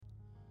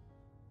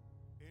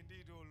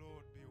Indeed, O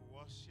Lord, be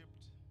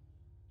worshipped,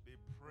 be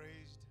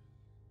praised,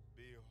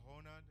 be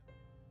honored,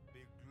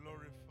 be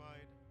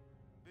glorified,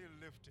 be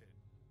lifted.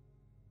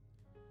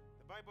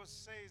 The Bible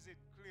says it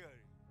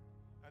clearly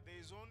that there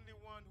is only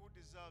one who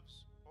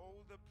deserves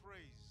all the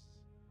praise,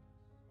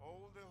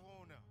 all the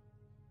honor,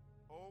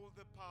 all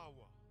the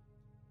power,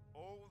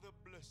 all the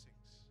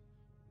blessings,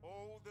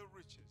 all the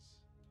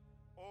riches,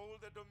 all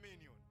the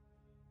dominion,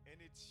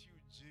 and it's you,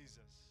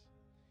 Jesus.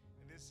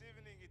 And this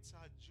evening, it's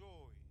our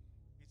joy,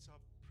 it's our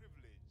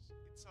privilege,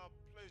 it's our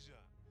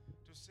pleasure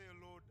to say,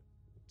 Lord,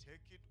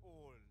 take it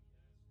all.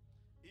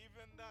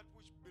 Even that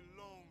which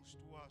belongs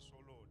to us, O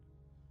Lord.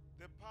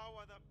 The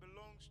power that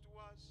belongs to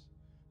us,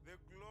 the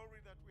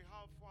glory that we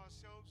have for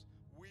ourselves,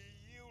 we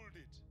yield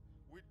it.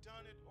 We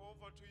turn it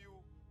over to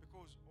you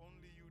because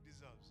only you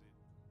deserves it.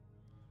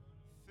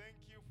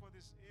 Thank you for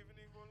this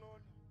evening, O Lord.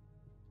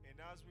 And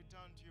as we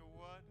turn to your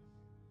word,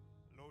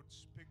 Lord,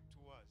 speak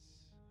to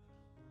us.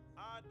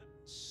 Add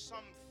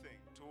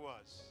something to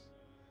us.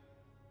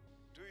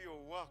 Do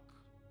your work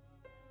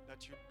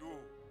that you do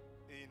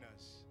in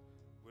us.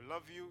 We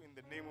love you. In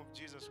the name of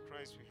Jesus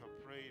Christ, we have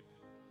prayed.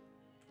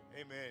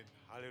 Amen.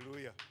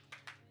 Hallelujah.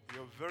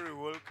 You're very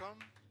welcome.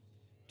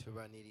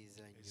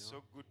 It's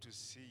so good to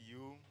see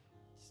you.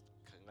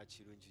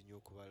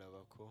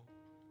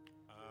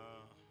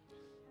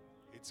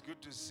 It's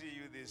good to see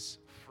you this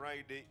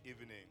Friday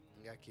evening.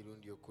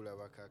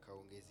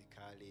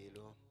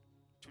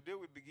 Today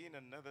we begin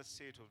another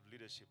set of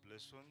leadership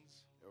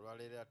lessons.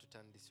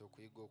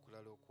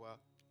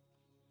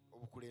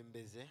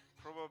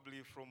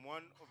 Probably from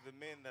one of the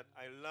men that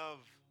I love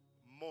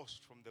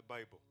most from the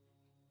Bible.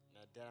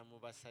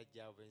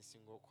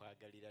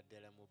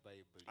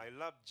 I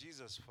love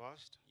Jesus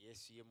first,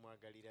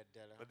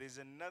 but there's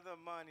another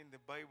man in the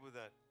Bible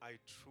that I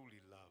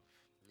truly love,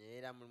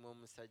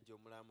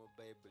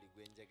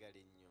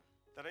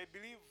 that I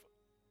believe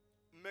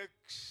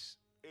makes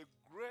a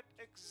great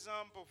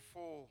example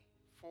for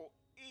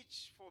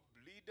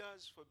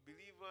leaders, for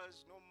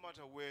believers, no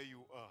matter where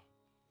you are.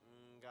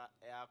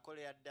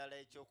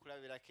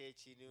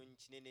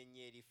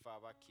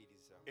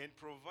 And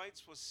provides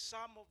for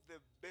some of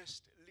the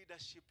best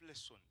leadership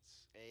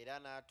lessons.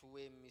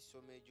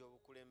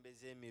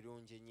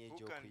 Who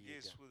can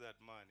guess who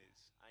that man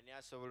is?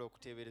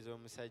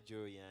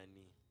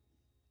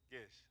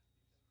 Guess.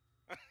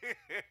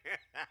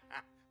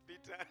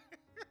 Peter.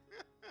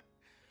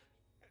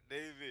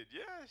 David.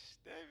 Yes,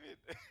 David.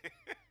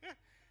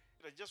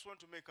 I just want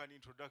to make an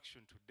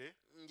introduction today.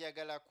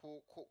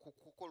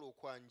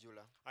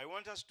 I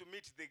want us to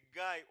meet the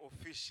guy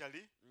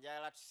officially.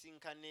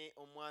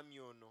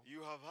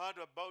 You have heard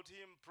about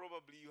him,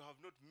 probably you have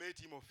not met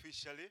him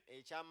officially.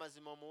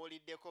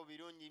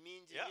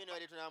 Yeah.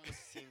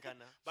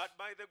 But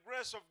by the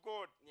grace of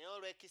God,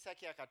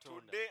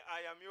 today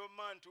I am your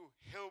man to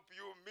help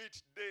you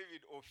meet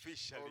David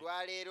officially.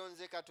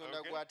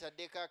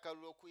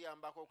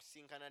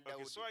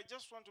 Okay, so I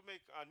just want to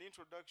make an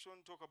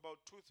introduction, talk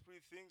about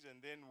 2-3 things,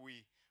 and then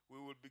we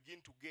will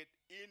begin to get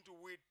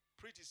into it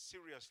pretty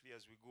seriously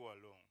as we go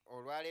along.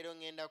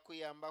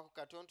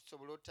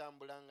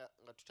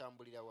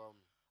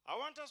 I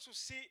want us to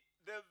see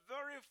the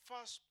very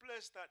first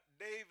place that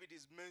David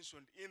is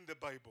mentioned in the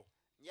Bible,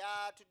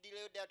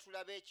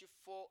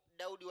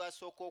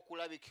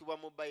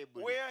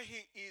 where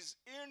he is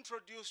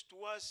introduced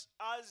to us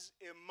as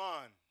a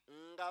man.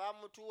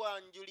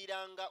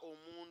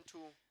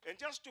 And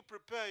just to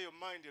prepare your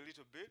mind a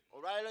little bit,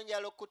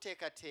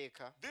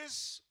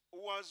 this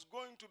was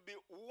going to be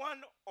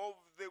one of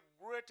the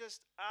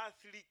greatest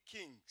earthly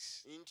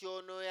kings.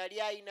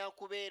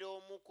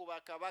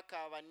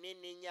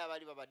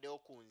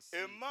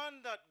 A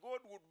man that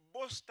God would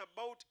boast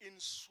about in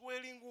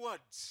swelling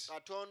words.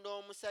 A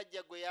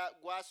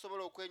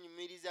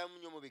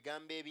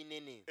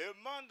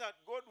man that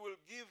God would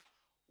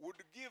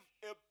give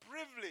a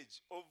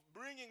privilege of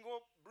bringing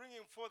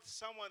forth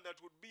someone that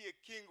would be a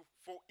king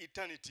for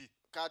eternity.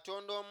 We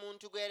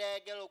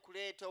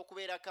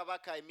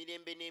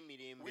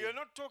are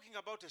not talking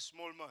about a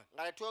small man.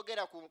 We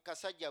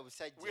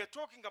are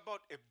talking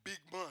about a big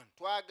man.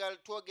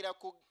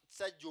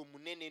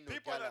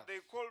 People that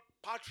they call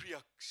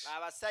patriarchs.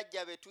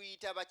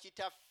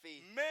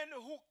 Men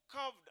who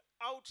carved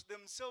out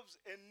themselves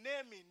a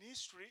name in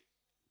history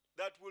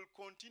that will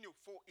continue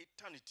for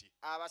eternity.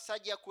 There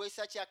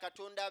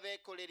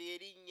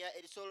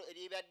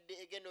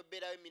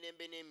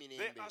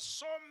are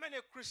so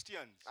many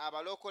Christians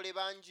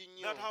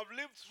that have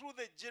lived through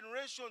the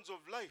generations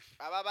of life.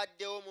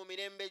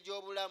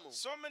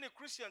 So many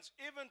Christians,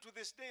 even to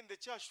this day in the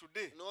church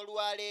today,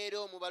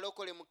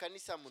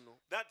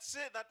 that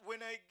say that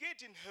when I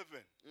get in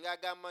heaven,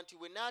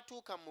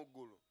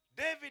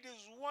 David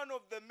is one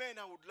of the men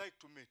I would like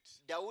to meet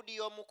and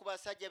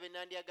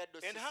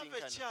have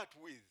a chat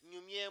with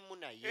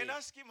and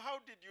ask him, how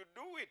did you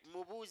do it?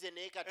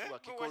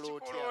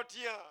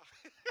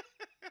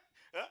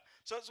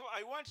 So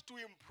I want to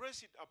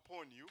impress it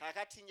upon you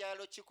kakati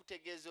njagala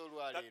okikutegeeza that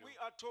olwaleero we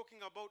are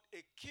talking about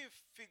a key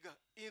figure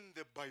in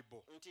the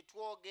Bible. nti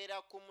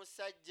twogera ku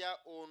musajja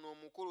ono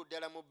omukulu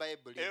ddala mu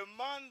bayibuli A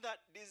man that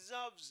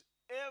deserves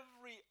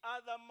every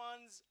other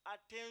man's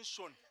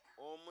attention.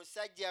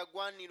 omusajja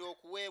agwanira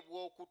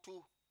okuweebwa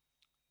okutu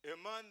A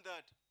man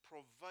that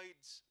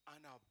provides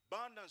an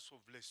abundance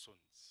of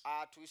lessons.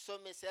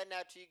 atusomesa era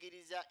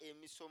n'atuyigiriza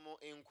emisomo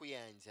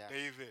enkuyanja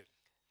David.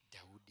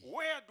 dawudi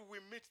Where do we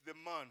meet the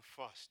man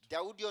first?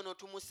 dawudi ono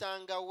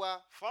tumusanga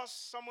wa 1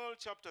 Samuel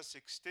chapter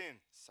 16.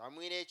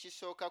 samwiri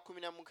ekisooka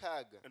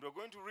 16 And we're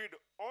going to read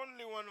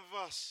only one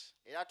verse.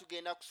 era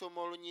tugenda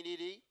kusoma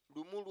olunyiriri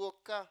lumu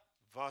lwokka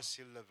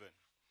Verse 11.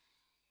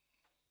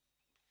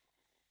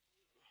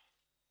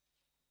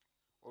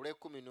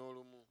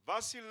 olw'e11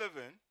 Verse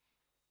 11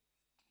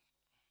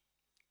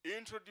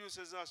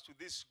 introduces us to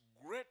this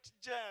great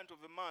giant of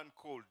a man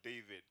called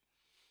David,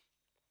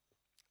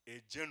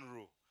 a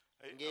general.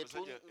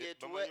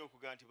 Bamanyi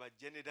okugaa nti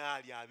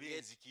bajenerali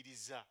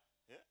ab'enzikiriza.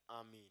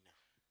 amiina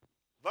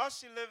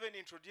Verse 11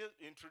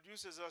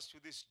 introduces us to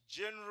this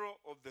general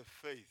of the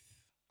faith.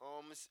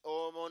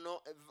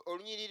 ono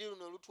olunyiriri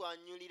luno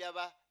lutwanyulira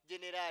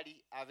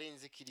bajeneraali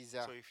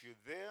ab'enzikiriza So if you're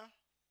there,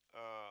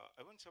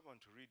 I want someone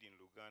to read in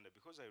Luganda.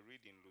 Because I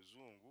read in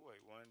Luzungu, I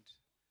want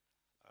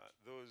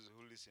those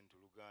who listen to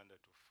Luganda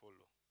to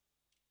follow.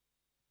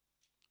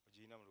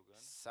 Ojina mu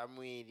Luganda?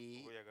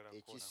 samwiri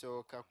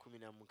ekisooka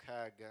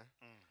 16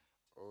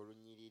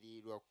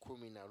 olunyiriri lwa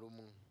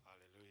 11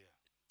 Hallelujah.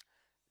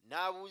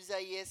 n'abuuza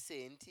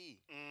yese nti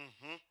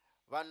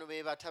bano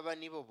be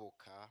batabani bo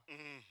bokka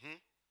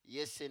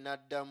yese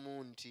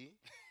n'addamu nti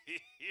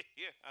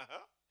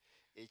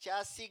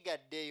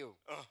ekyasigaddeyo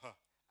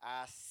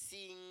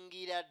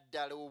asingira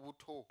ddala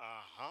obuto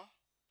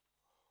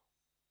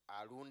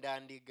alunda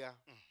ndiga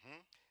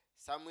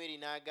samwiri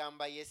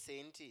n'agamba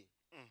yese nti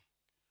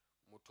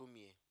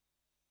mutumye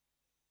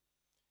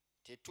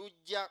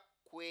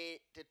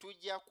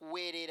tetujja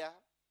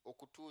kuweerera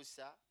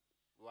okutuusa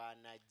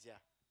lw'anajja.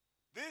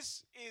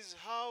 This is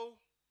how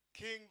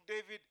King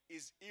David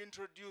is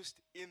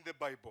introduced in the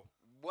Bible.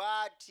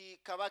 bw'ati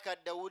kabaka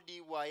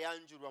dawudi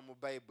bw'ayanjulwa mu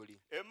bayibuli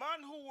A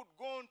man who would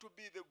go on to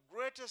be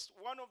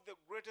one of the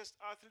greatest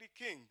earthly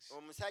kings,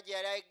 omusajja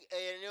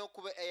yali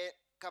okuba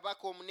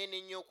kabaka omunene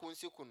ennyo ku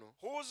nsi kuno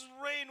whose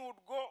reign would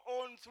go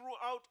on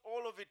throughout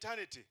all of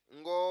eternity,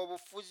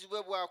 ng'obufuzi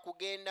bwe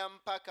bwakugenda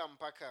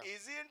mpaka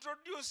is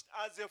introduced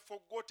as a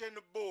forgotten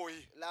boy.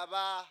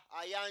 laba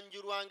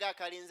ayanjulwa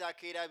ng'akalenzi There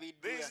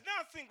akeerabiddwa is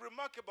nothing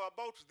remarkable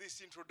about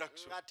this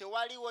introduction. nga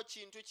tewaliwo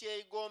kintu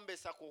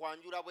kyegombesa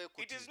kuwanjula bwe It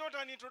kuti is not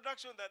an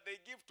introduction that they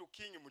give to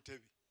King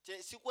Mutebi.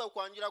 si kwe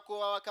kwanjula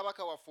kwa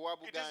kabaka waffe wa It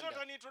is not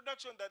buganda an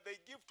introduction that they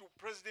give to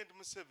President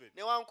Museveni.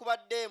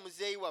 newankubadde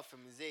muzeeyi waffe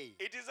muzeeyi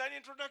It is an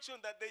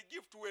introduction that they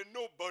give to a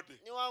nobody.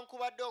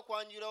 newankubadde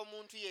okwanjula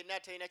omuntu yenna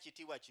atalina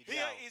kitiibwa Here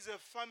kiryawo is a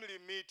family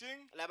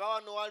meeting. laba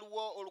wano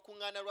waliwo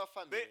olukuŋŋaana lwa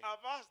They famire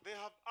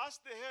have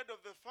asked the head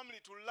of the family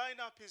to line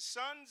up his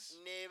sons.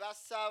 ne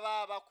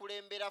basaba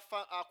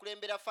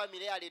akulembera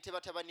famire aleete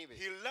batabani be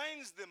He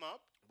lines them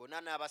up, bonna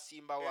and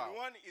n'abasimbawo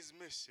one is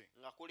missing.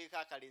 nga kuliko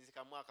akalenzi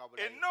kamu And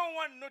akabulayo no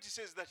one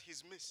notices that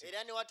he's missing.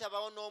 era ne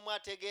watabawo n'omu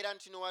ategeera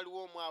nti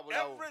newaliwo omu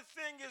abulawo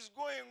Everything is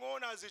going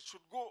on as it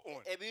should go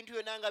on. ebintu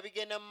byonna nga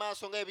bigenda mu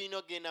maaso nga ebirina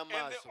okugenda mu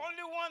And the maaso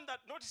only one that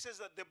notices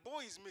that the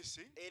boy is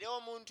missing era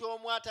omuntu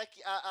omu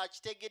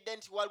akitegedde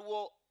nti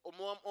waliwo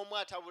omu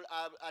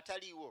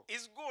ataliiwo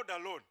is God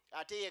alone.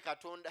 ate ye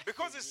katonda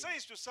Because it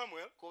says to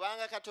Samuel,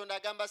 kubanga katonda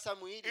agamba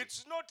samwiri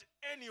it's not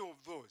any of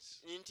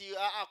those. nti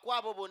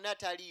kwabo bonna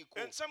taliiko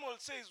And Samuel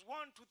says 1,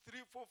 2, 3,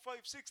 4, 5,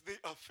 6, they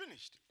are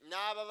finished.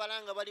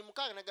 n'ababala nga bali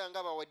mukaaga naga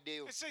nga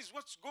bawaddeyo He says,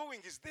 what's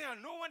going? Is there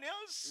no one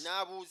else?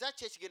 n'abuuza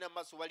ki ekigenda mu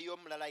maaso waliyo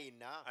omulala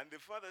yenna And the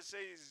father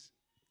says,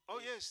 oh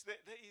yes, there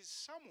is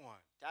someone.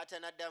 taata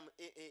n'addamu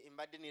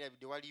mbadde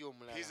nirabidde waliyo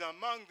He's omulala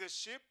among the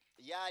sheep.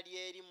 yaali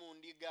eri mu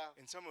ndiga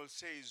And Samuel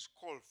says,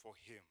 call for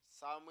him.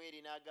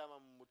 samweri n'agamba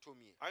mu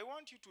mutumye I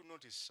want you to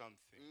notice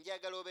something.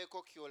 njagala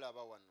obeeko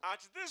kyolaba wano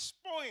At this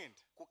point,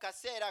 ku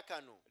kaseera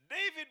kano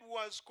David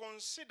was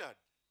considered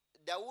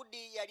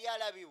dawudi yali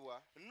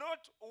alabibwa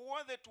not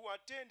worthy to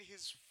attend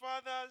his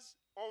father's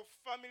or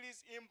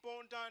family's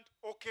important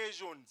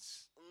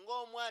occasions.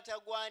 ng'omwata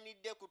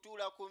gwanidde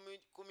kutuula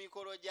ku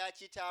mikolo gya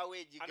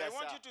kitaawe And I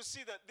want you egigasa to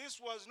see that this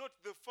was not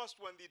the first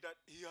one that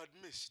he had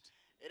missed.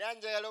 era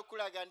njagala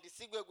okulaga nti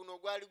si gwe guno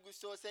gwali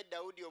gusoose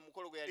dawudi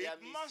omukolo gwe yali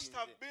It must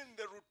have amisinze been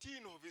the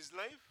routine of his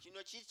life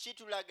kino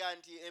kitulaga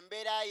nti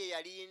embeera ye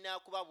yali erina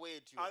kuba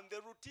bwetyo and the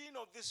routine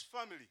of this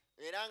family.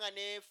 era nga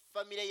ne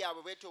famire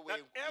yaabwe bwetyo That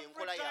every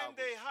yenkola time yaabwe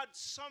they had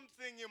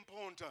something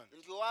important,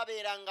 nti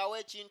wabeerangawo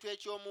ekintu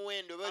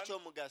ekyomuwendo oba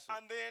ekyomugaso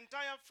and the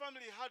entire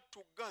family had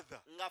to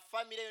gather, nga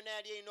famire yonna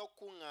yali erina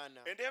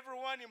okukuŋŋaana and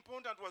everyone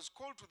important was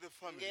called to the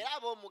family. ng'era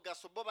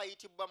ab'omugaso bo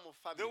bayitibwa mu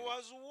There famire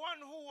was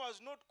one who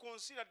was not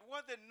considered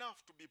worthy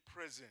enough to be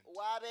present.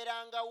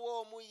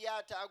 waabeerangawo omu ye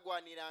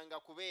ataagwaniranga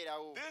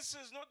kubeerawo. This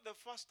is not the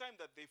first time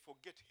that they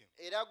forget him.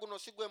 Era guno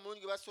si gwe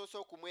mulungi basoose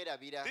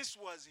okumwerabira. This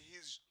was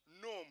his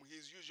norm,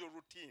 his usual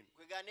routine.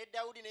 Kwega ne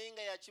Dawudi naye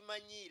nga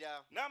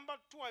yakimanyiira. Number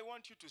 2, I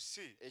want you to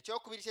see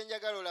Ekyokubiri kye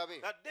njagala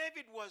olabe that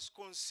David was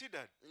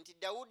considered nti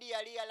Dawudi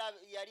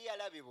yali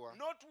alabibwa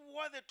not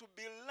worthy to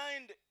be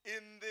lined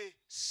in the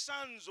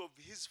sons of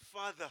his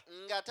father.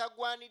 nga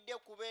tagwanidde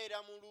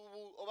kubeera mu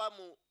lubu oba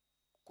mu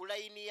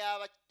kulayini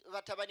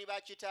y'abatabani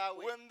ba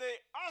kitaawe. When they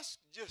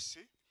asked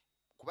Jesse,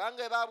 kubanga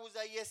bwe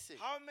baabuuza Yese,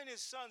 how many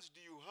sons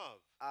do you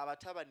have?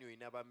 abatabani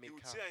olina He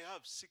would bameka? say, I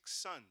have 6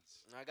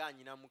 sons. Nga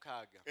nyina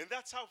 6. And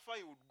that's how far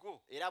he would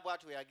go. Era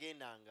bw'atyo bwe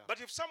yagendanga.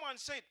 But if someone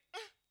said,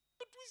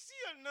 but we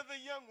see another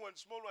young one,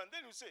 small one,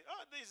 then you say,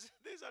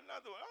 there's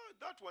another one.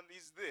 That one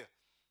is there.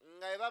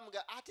 Nga bwe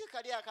bamuga ate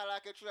kali akalala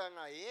ketula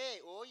nga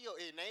oyo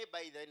naye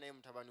bayidha naye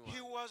mutabani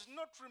He wange. was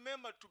not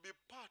remembered to be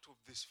part of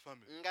this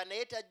family. Nga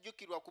naye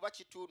tajjukirwa kuba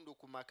kitundu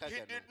ku maka He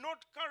gano. did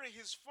not carry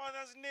his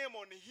father's name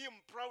on him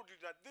proudly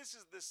that this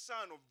is the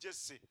son of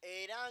Jesse.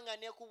 Era nga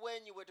ne ku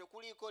bwenyi bwe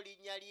tekuliiko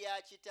linnya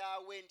lya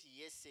kitaawe nti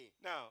Yese.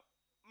 Now,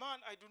 man,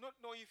 I do not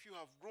know if you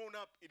have grown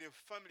up in a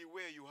family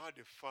where you had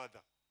a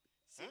father.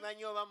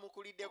 Simanyi oba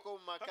mukuliddeko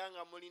mu maka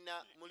nga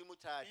mulimu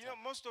taata.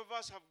 Most of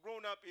us have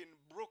grown up in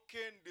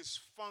broken,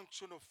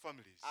 dysfunctional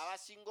families.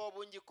 Abasinga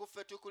obungi ku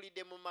ffe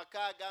tukulidde mu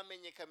maka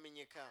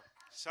agamenyekamenyeka.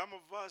 Some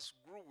of us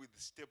grew with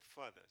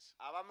stepfathers.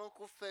 Abamu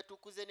ku ffe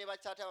tukuze ne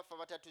bataata baffe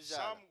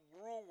abatatuzaala. Some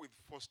grew with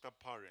foster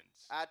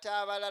parents. Ate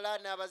abalala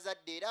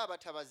n'abazadde era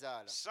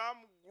abatabazaala.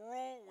 Some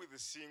grew with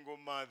single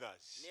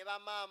mothers. Ne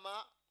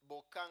bamaama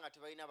bokka nga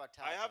tebalina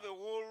I have bataata. a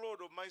whole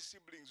load of my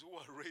siblings who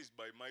were raised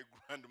by my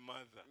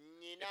grandmother.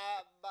 Nyina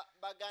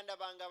baganda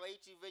bange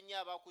abayitirivu ennyo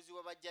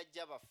abakuzibwa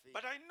bajjajja baffe.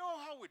 But I know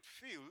how it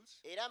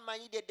feels Era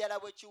mmanyidde ddala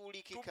bwe to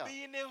kiwulikika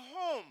be in a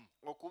home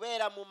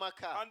okubeera mu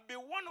maka, and be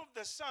one of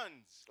the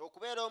sons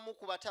okubeera omu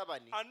ku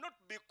batabani, and not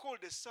be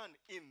called a son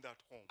in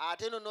that home.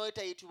 ate no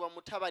n'oyitayitibwa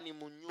mutabani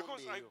mu nnyumba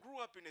Because I eyo. grew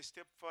up in a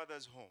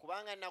stepfather's home.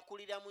 Kubanga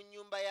nakulira mu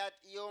nnyumba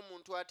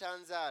y'omuntu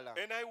atanzaala.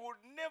 And I would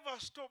never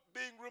stop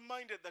being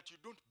reminded that you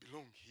don't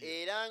belong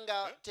here. Era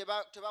nga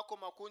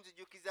tebakoma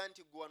kunzijukiza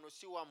nti gwe wano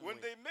si When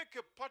wammwe. they make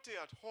a party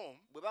at home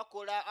Bwe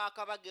bakola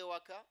akabaga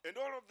ewaka, and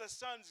all of the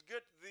sons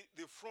get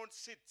the front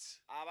seats,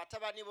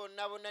 abatabani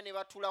bonna ne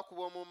batula ku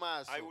b'omu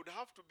maaso. I would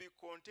have to be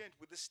content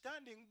with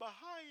standing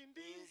behind.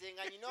 Nze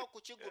nga nyina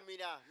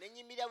okukigumira ne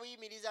nnyimira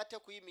buyimiriza ate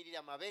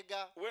kuyimirira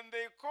mabega. When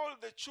they call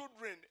the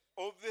children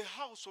of the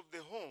house of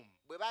the home,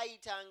 Bwe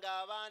baayitanga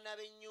abaana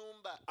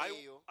b'ennyumba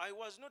eyo, I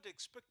was not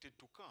expected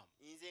to come.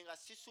 nze nga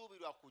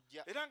sisuubirwa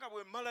kujja. Era nga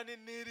bwe mmala ne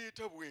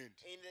neereeta bwe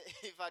nti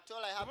If at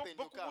all I happen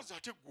to come, bakubuuza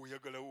ate gwe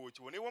oyagalawo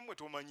ki ne wammwe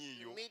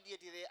tomanyiiyo.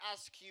 immediately they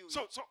ask you.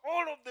 So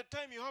all of the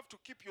time you have to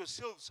keep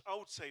yourselves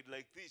outside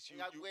like this.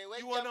 You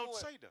are an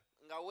outsider.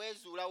 Nga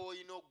weezuula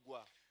w'olina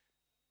oggwa.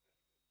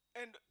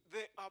 And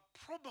there are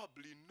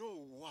probably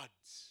no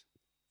words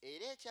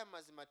Era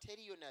ekyamazima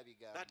teriyo na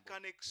bigambo that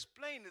can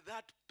explain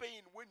that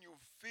pain when you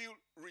feel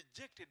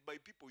rejected by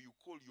people you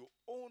call your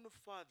own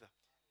father.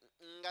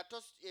 nga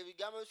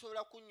ebigambo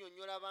bisobola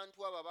kunnyonnyola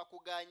abantu abo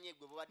abakuganye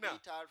gwe bwe Now,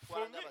 badde for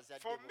litwanga me,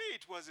 bazadde for bo. me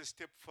it was a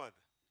stepfather.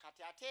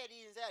 Kati ate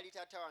eri nze yali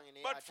taata wange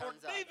naye But for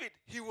atanzaala. David,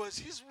 he was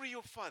his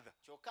real father.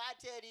 Kyokka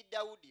ate eri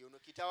Dawudi ono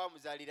kitaawe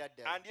amuzaalira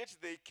ddala. And yet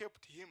they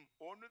kept him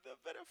on the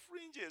very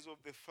fringes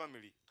of the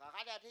family.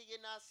 Kakati ate ye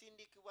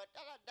n'asindikibwa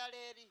ddala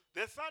ddala eri.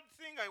 The third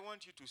thing I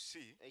want you to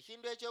see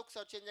Ekintu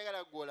ekyokusatu kye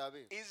njagala ggwe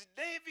olabe. is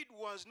David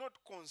was not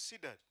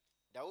considered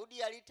Dawudi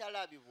yali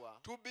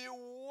talabibwa to be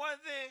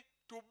worthy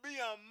to be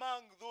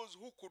among those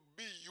who could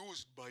be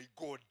used by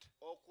God.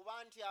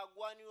 okuba nti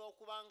agwanira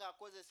okuba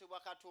ng'akozesebwa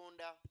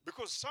Katonda.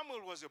 Because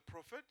Samuel was a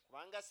prophet.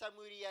 Kubanga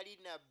Samwiri yali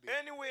nabbi.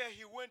 Anywhere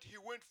he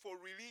went for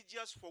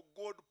religious, for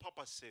God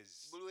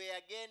purposes. Buli we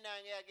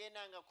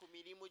yagendanga ku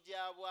mirimu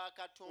gya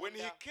When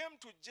he bwakatonda. came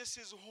to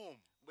Jesse's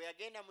home Bwe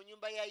yagenda mu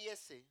nnyumba ya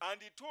Yese,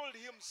 and he told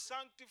him,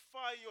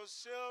 sanctify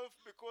yourself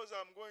because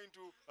I'm going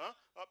to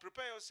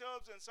prepare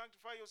yourselves and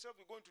sanctify yourself.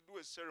 We're going to do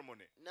a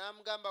ceremony.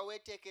 n'amugamba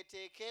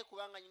weeteeketeeke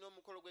kubanga nyina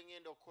omukolo gwe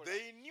ngenda okukola.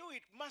 They knew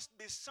it must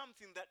be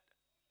something that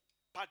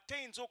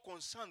pertains or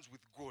concerns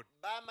with God.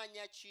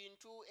 Baamanya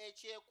kintu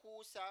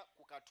ekyekuusa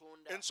ku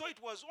Katonda. And so it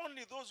was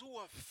only those who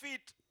were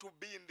fit to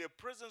be in the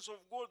presence of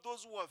God,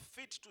 those who were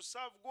fit to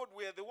serve God,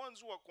 were the ones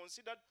who were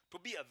considered to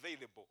be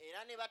available.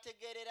 Era ne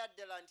bategeerera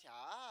ddala nti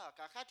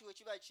kakati we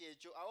kiba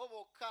kyekyo abo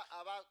bokka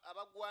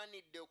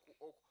abagwanidde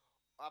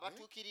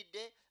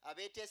abatuukiridde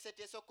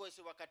abeeteeseteese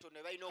okukozesebwa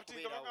Katonda balina Kati nga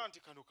okubeerawo. baga nti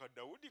kano ka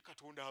Dawudi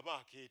Katonda aba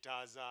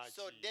akeetaaza ki?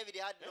 So David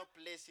had no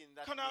place in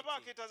that Kano aba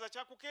meeting. akeetaaza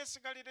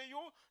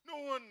kyakukeesigalireyo. No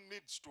one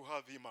needs to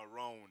have him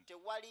around.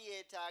 Tewali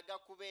yeetaaga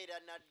kubeera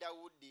na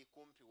Dawudi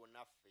kumpi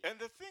wonnaffe. And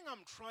the thing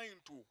I'm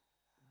trying to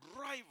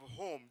drive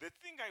home, the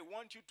thing I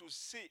want you to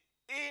see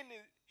in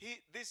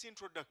this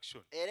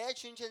introduction Era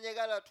ekintu kye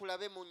njagala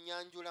tulabe mu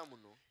nnyanjula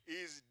muno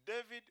is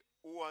David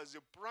was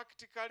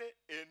practically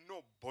a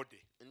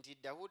nobody nti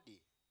Dawudi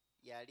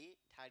yali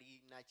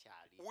talina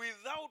kyali.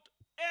 without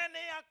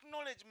any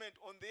acknowledgement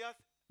on the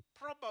earth,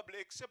 probably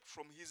except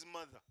from his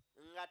mother.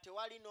 nga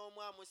tewali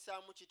n'omu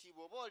amussaamu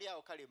kitiibwa oba oli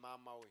awo kale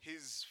maama we.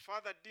 His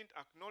father didn't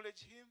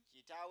acknowledge him.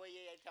 Kitaawe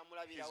ye yali His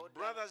tamulabirawo ddala.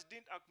 brothers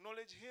didn't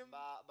acknowledge him.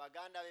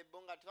 Baganda be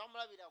bo nga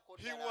tebamulabirako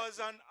He ddala was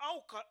ate.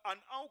 an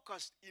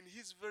outcast in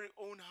his very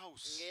own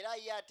house. ng'era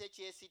ye ate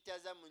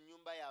kyesittaza mu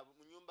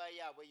nyumba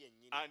yaabwe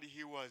yennyini. And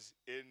he was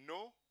a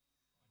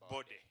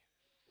nobody.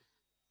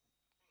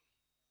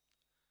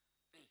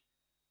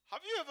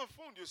 Have you ever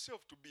found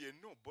yourself to be a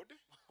nobody?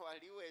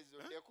 wali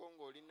weezoddeko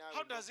ng'oli naawe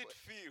How does it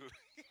nobody. feel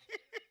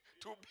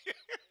to be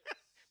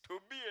to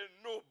be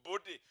a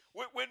nobody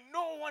when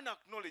no one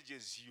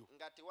acknowledges you,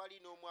 nga tewali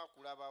n'omu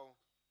akulabawo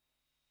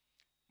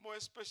more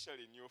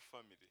especially in your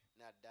family?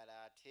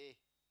 naddala ate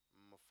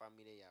mu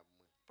famire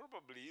yammwe.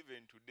 Probably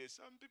even today,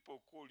 some people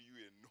call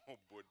you a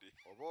nobody.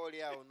 oba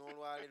oli awo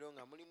n'olwaleero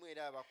nga mulimu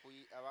era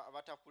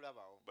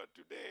abatakulabawo. But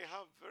today I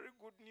have very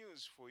good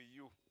news for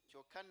you.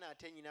 kyokka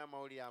nate nyina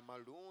amawulire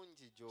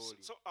amalungi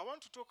gy'oli. So I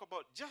want to talk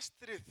about just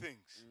 3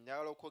 things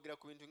njagala okwogera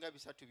ku bintu nga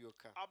 3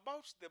 byokka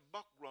about the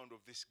background of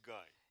this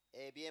guy,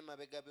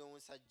 eby'emabega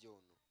by'omusajja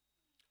ono,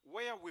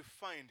 where we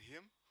find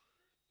him,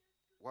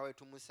 wawe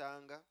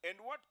tumusanga,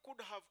 and what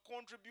could have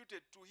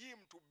contributed to him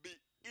to be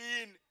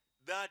in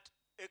that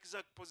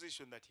exact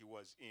position that he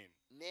was in.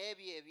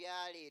 n'ebyo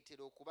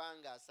ebyaleetera okuba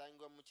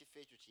ng'asangibwa mu kifo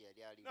ekyo kye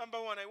yali alimu. Number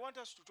 1, I want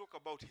us to talk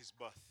about his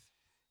birth.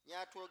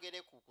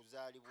 nyatwogere ku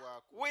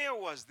kuzaalibwako. Where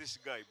was this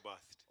guy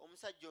birthed?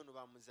 omusajja ono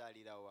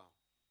bamuzaalirawa?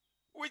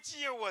 Which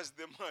year was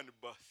the man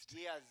birthed?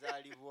 ye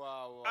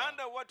yazaalibwawa?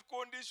 Under what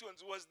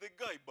conditions was the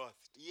guy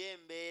birthed? ye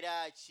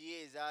embeera ki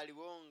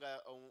ezaaliwo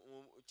nga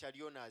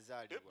kyali ono The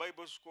azaalibwa?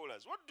 Bible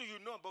scholars, what do you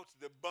know about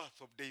the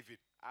birth of David?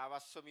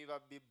 abasomi ba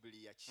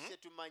bibuliya kiki kye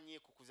tumanyi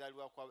ku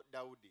kuzaalibwa kwa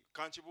dawudi?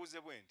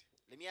 Kankibuuze bwe nti,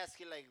 Let me ask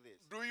you like this.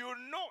 do you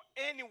know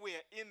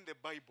anywhere in the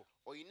Bible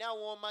olina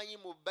w'omanyi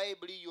mu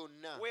bayibuli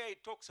yonna where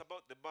it talks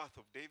about the birth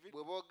of David?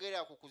 bwe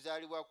boogera ku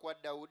kuzaalibwa kwa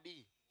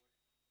dawudi?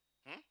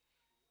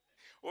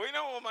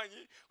 Olina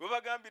w'omanyi bwe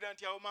bagambira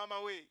nti awo maama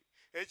we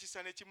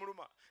ekisa ne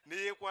kimuluma ne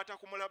yeekwata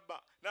ku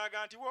mulabba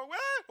n'aga nti wowe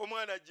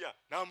omwana ajja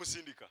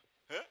n'amusindika?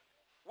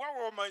 Wa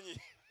w'omanyi?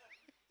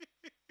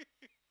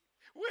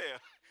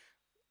 Where?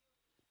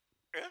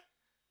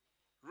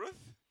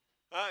 Ruth?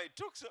 It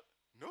talks.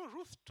 No,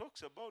 Ruth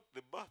talks about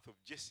the birth of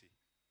Jesse,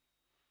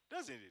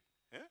 doesn't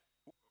it?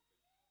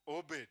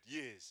 Obed,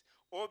 yes.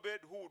 Obed,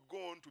 who would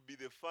go on to be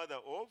the father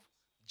of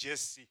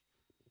Jesse.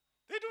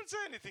 They don't say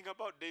anything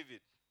about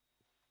David.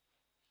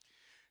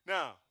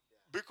 Now,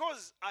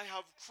 because I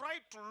have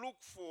tried to look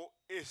for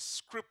a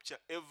scripture,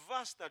 a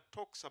verse that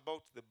talks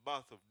about the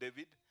birth of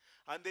David,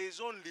 and there is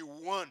only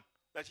one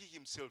that he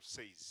himself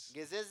says.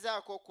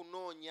 ngezezzaako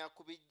okunoonya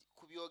ku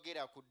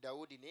byogera ku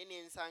dawudi naye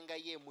ne nsanga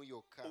ye emu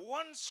yokka.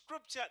 One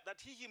scripture that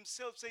he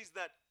himself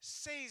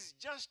says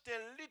just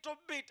a little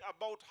bit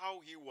about how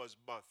he was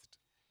birthed.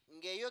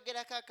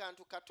 ng'eyogerako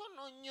akantu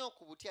katono nnyo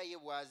ku butya ye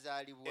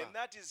bw'azaalibwa. And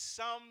that is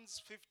Psalms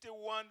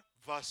 51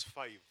 verse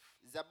 5.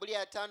 zabbuli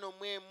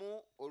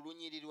 51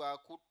 olunyiri lwa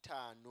ku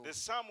 5. The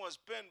psalm was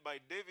penned by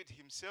David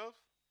himself.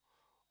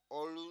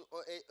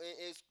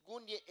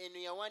 Egundi eno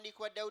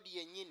yawandiikibwa dawudi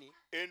yennyini.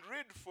 And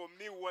read for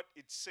me what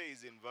it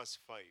says in verse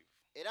 5.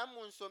 era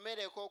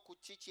munsomereko ku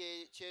ki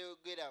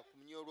kyeyogera ku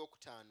munyo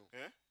olw'okutaano.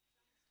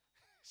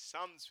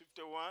 Psalms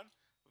 51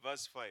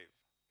 verse 5.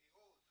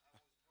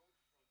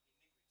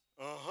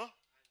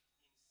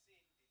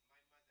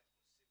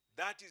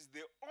 That is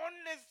the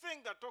only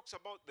thing that talks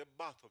about the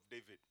birth of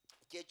David.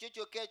 kyekyo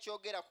kyokka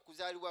ekyogera ku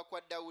kuzaalibwa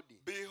kwa dawudi.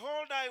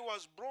 Behold, I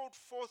was brought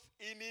forth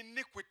in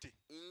iniquity,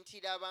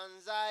 nti laba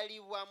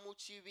nzaalibwa mu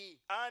kibi,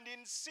 and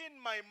in sin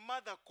my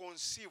mother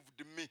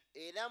conceived me.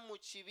 era mu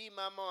kibi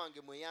maama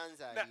wange mwe Now,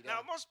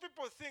 yanzaalira. most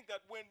people think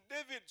that when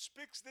David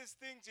speaks these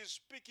things, he's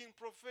speaking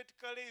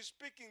prophetically, he's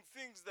speaking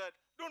things that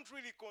don't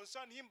really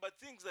concern him, but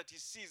things that he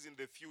sees in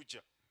the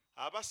future.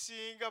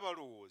 Abasinga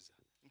balowooza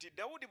nti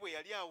Dawudi bwe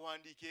yali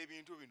awandiika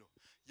ebintu bino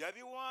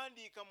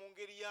yabiwandiika mu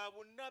ngeri ya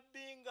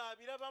bunnabbi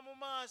ng'abiraba mu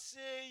maaso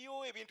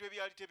eyo ebintu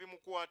ebyali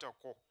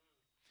tebimukwatako.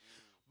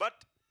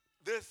 But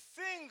the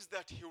things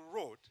that he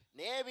wrote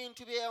naye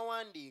ebintu bye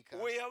yawandiika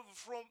were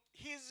from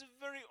his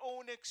very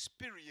own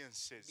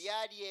experiences.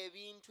 byali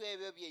ebintu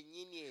ebyo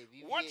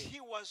byennyini What ebibye. he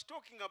was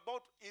talking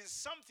about is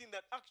something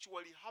that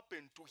actually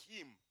happened to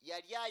him.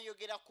 yali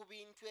ayogera ku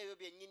bintu ebyo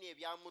byennyini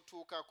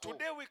ebyamutuukako.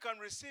 Today we can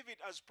receive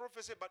it as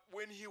prophecy, but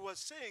when he was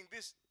saying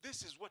this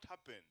is what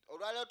happened.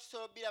 olwaleero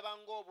tusobola biraba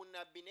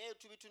ng'obunnabbi naye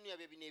tubitunula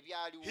bye bino He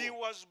ebyaliwo.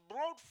 was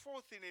brought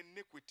forth in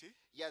iniquity,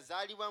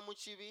 yazaalibwa mu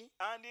kibi,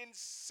 and in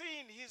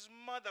sin his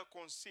mother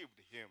conceived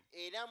him.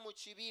 era mu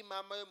kibi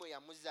maama we mwe Okay,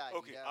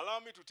 yamuzaalira. allow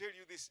me to tell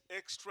you this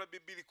extra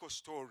biblical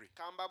story.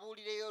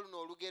 kambabuulireyo luno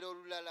olugero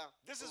olulala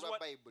This is olwa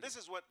what bayibuli.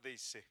 they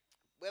say.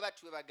 bwe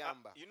bati bwe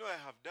bagamba. You know, I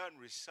have done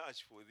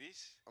research for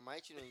this.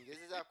 omanyi kino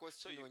ngezezaako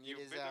So you better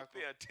kinoonyerezaako.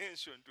 pay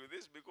attention to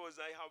this because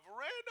I have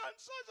read and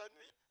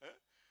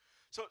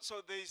such.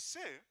 So they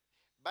say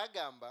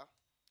bagamba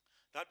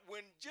that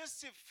when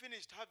Jesse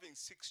finished having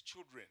 6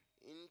 children,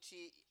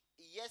 nti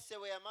yese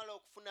bwe yamala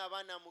okufuna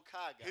abaana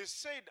mukaaga he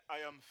said, I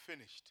am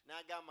finished.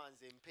 n'agamba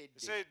nze He mpedde.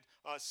 said,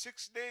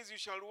 6 days you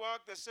shall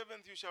work, the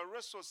 7th you shall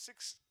rest. So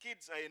 6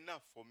 kids are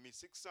enough for me.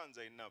 6 sons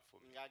are enough for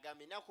me.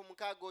 ng'agamba ennaku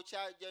mukaaga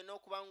okyalina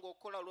okuba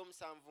ng'okola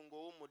olw'omusanvu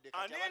ng'owummudde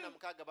And kati abaana then-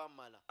 mukaaga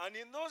bammala. And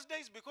in those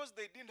days, because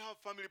they didn't have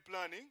family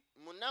planning,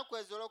 Mu nnaku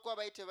ezo olw'okuba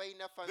baali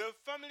tebalina the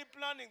family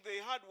planning they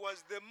had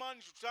was the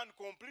man should turn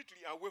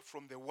completely away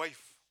from the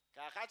wife.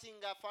 kaakati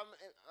nga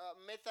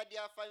method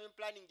ya family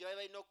planning gye bali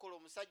balina okukola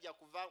omusajja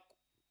kuva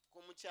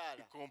ku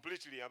mukyala.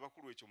 Completely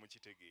abakulu ekyo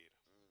mukitegeera.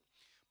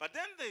 But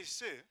then they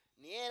say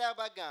Naye era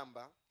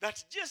bagamba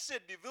that Jesse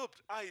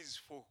developed eyes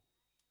for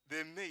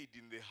the maid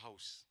in the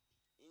house.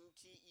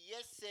 nti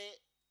yese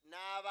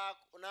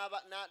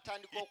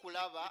n'atandika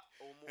okulaba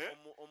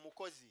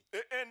omukozi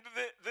And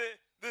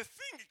the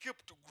thing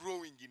kept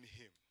growing in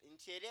him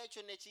nti era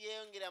ekyo ne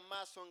kiyeyongera mu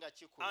maaso nga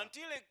kikula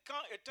until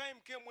a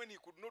time came when he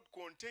could not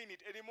contain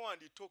it anymore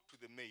and he talked to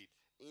the maid.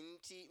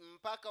 nti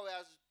mpaka we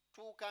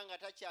yatuuka nga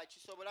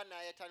takyakisobola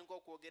n'ayatandika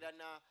okwogera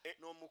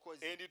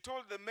n'omukozi And he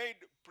told the maid,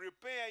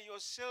 prepare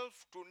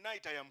yourself,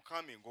 tonight I am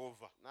coming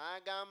over.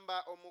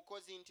 n'agamba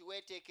omukozi nti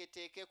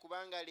weeteeketeeke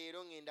kubanga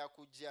leero ngenda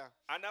kujja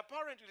And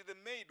apparently the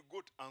maid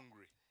got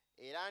angry.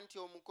 era nti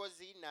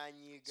omukozi So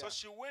n'anyiiga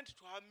she went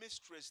to her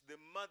mistress, the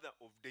mother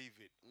of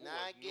David, who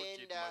had not yet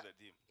n'agenda mothered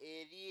him.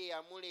 eri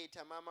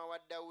eyamuleeta maama wa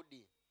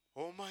Dawudi.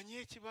 Omanyi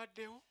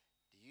ekibaddewo?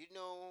 Do you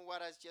know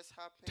what has just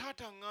happened?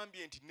 Taata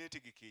ngambye nti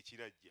neetegeka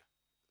ekirajja.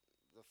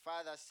 The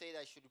father said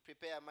I should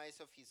prepare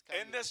myself his And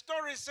coming. the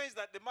story says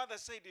that the mother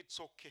said it's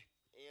okay.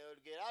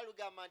 Era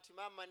lugamba nti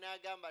maama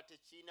n'agamba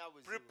tekiina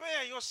buzibu.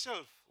 Prepare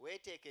yourself and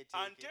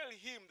Weeteeketeeke tell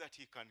him that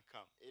he can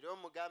come. era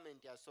omugambe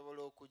nti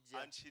asobola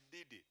okujja And she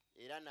did it.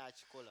 era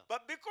n'akikola.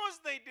 But because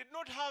they did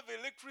not have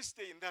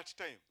electricity in that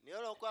time, Naye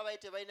olw'okuba baali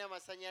tebalina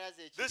masannyalaze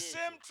the ekiro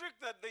same ekyo, trick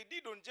that they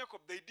did on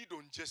Jacob, they did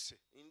on Jesse.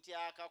 nti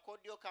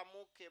akakodyo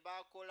kamu ke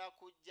baakola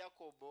ku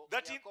Yakobo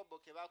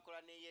ke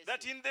baakola ne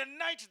That Yesu, in the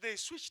night they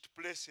switched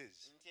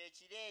places. nti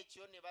ekiro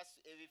ekyo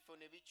ebifo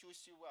ne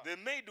bikyusibwa. The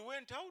maid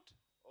went out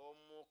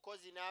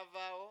Omukozi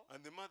n'avaawo,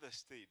 and the mother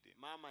stayed in.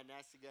 maama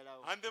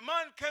n'asigalawo. And the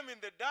man came in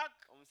the dark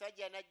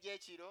Omusajja n'ajja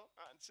ekiro,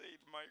 and said,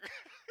 my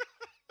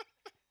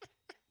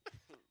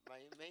my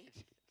maid.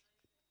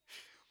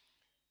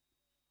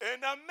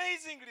 And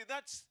amazingly,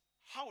 that's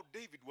how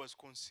David was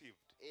conceived.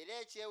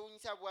 Era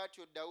ekyewuunyisa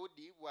bw'atyo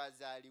Dawudi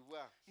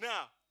bw'azaalibwa.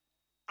 Now,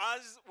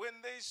 as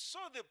when they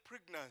saw the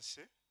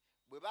pregnancy,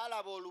 Bwe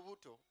baalaba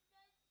olubuto,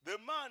 the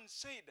man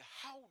said,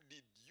 how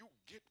did you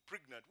get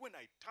pregnant when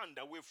I turned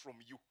away from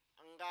you?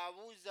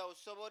 ng'abuuza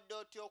osobodde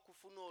otya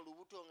okufuna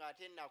olubuto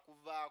ng'ate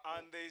nakuvaako.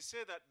 And they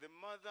say that the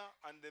mother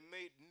and the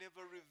maid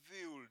never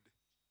revealed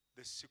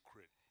the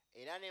secret.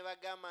 Era ne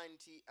bagamba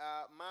nti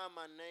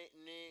maama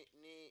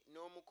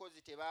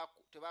n'omukozi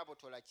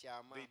tebaabotola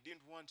kyama They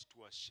didn't want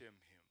to shame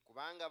him.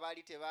 kubanga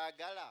baali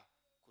tebaagala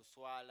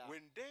kuswala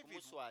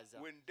kumuswaza.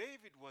 When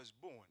David was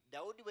born,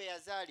 Dawudi bwe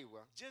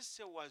yazaalibwa,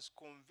 Jesse was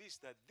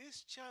convinced that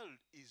this child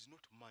is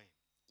not mine.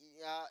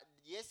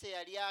 Yese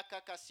yali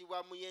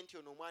akakasibwa mu ye nti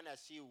ono omwana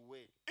si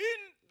wuwe.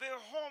 In the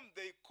home,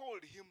 they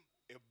called him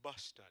a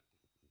bastard.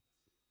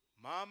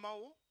 Mama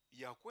wo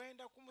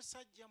yakwenda ku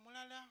musajja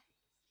mulala.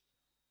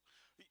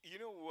 You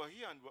know, we were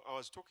here and I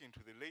was talking to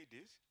the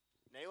ladies.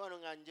 Naye wano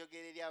nga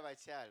njogera eri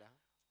abakyala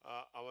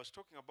I was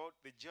talking about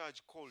the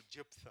judge called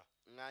Jephthah.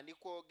 nga ndi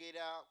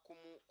kwogera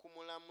ku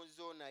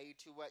mulamuzi ono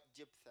ayitibwa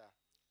Jephthah.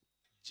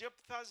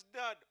 Jephthah's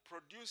dad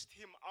produced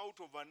him out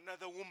of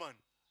another woman.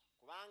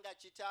 Kubanga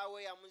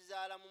kitaawe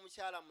yamuzaala mu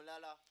mukyala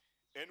mulala.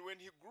 And when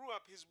he grew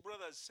up, his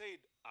brothers said,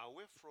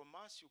 away from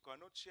us, you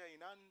cannot share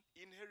in an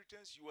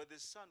inheritance. You are the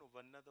son of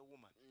another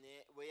woman.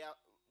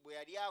 Bwe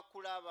yali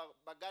akula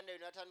baganda be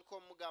natandika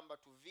omugamba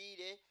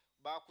tuviire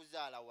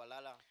baakuzaala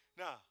walala.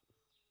 Now,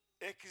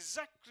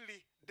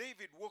 exactly,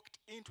 David walked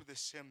into the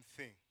same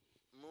thing.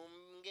 Mu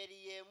ngeri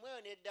y'emu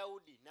eyo ne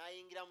Dawudi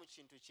n'ayingira mu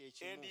kintu kye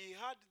And kimu he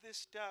had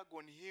this tag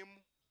on him,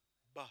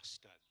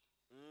 bastard.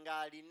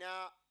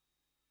 ng'alina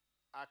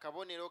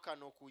akabonero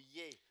kano ku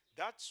ye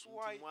That's nti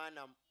why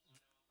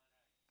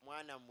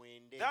mwana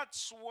mwende.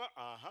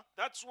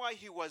 that's why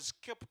he was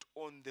kept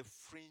on the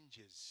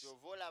fringes.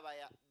 Kyova olaba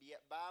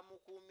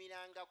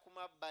baamukuumiranga ku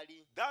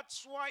mabbali.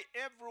 That's why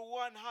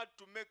everyone had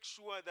to make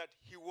sure that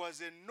he was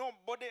a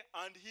nobody,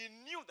 and he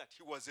knew that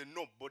he was a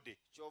nobody.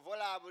 Kyova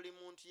olaba buli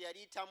muntu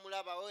yali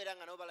tamulabawo era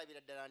nga nabo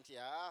balabira ddala nti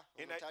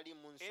omutali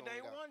mu And I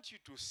nsonga. want you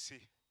to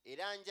see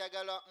Era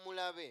njagala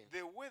mulabe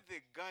the way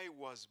the guy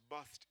was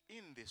birthed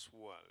in this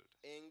world,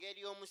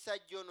 engeri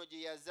omusajja ono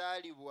gye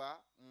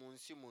yazaalibwa mu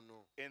nsi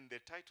muno and the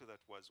title that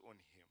was on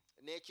him,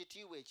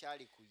 n'ekitiibwa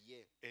ekyali ku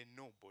ye. a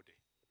nobody.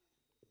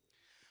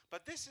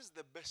 But this is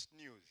the best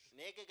news.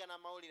 Naye ge gana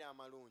amawulire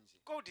amalungi.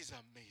 God is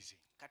amazing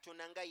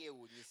Katonda nga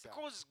yeewuunyisa.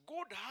 because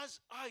God has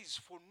eyes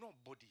for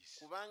nobodies.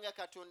 Kubanga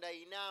Katonda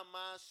alina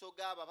amaaso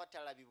g'abo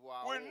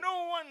abatalabibwawo. When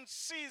no one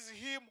sees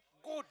him,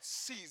 God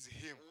sees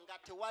him. Nga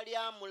tewali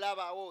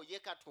amulabawo, ye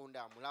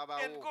Katonda And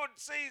amulabawo. God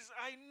says,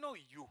 I know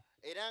you.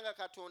 Era nga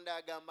Katonda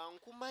agamba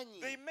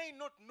nkumanyi. They may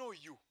not know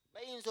you,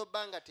 bayinza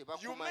obba nga You may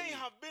tebakumanyi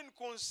have been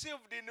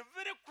conceived in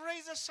very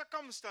crazy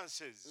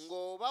circumstances.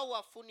 ng'oba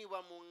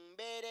wafunibwa mu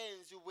mbeera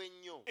enzibu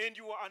ennyo And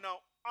you are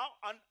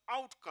an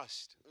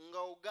outcast. nga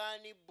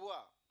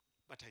ogaanibbwa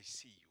But I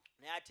see you.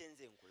 naye ate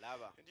nze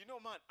nkulaba And you know,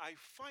 man, I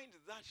find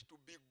that to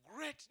be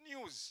great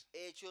news,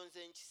 ekyo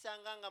nze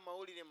nkisanga nga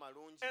mawulire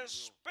malungi nnyo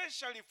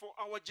especially for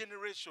our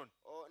generation.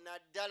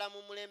 naddala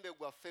mu mulembe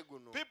gwaffe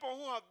guno People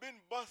who have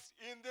been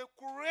birthed in the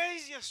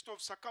craziest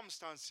of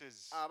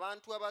circumstances.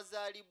 abantu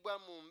abazaalibwa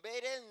mu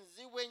mbeera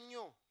enzibu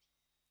ennyo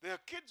There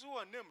are kids who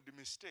are named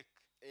mistake.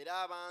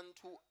 era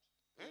abantu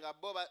nga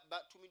bo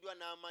batumiddwa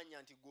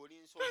n'amannya nti goli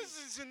nsobi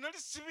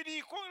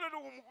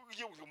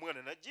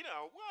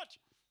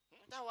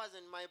that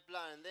wasn't my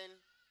plan then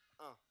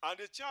And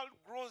the child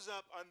grows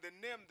up and the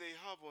name they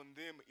have on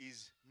them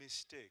is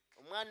mistake.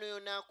 omwana oyo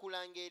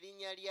n'akula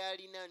ng'erinnya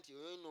ly'alina nti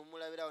oyo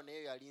n'omulabirawo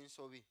naye yali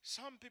nsobi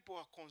Some people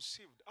are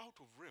conceived out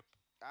of rape.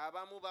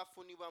 abamu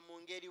bafunibwa mu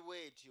ngeri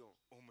bw'etyo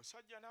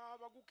Omusajja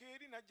n'abaguka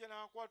eri n'ajja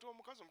n'akwata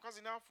omukazi,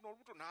 omukazi n'afuna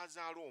olubuto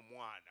n'azaala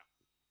omwana.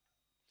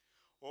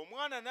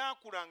 Omwana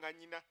n'akula nga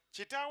nnyina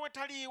kitaawe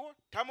taliiwo,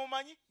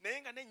 tamumanyi,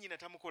 naye nga ne nnyina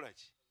tamukola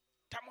ki?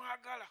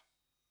 Tamwagala.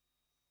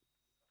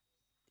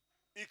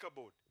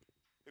 Ichabod,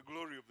 the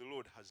glory of the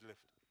Lord has left.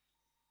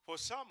 For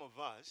some of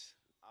us,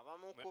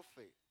 abamu ku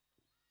ffe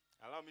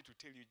allow me to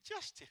tell you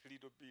just a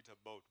little bit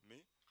about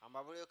me.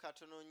 ambabuleyo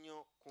katono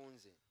nnyo ku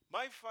nze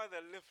My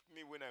father left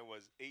me when I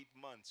was 8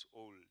 months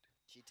old.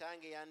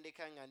 kitange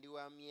yandeka nga ndi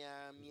wa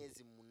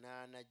myezi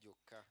 8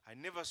 gyokka I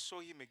never saw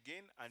him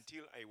again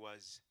until I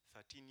was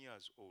 13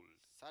 years old.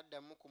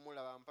 saddamu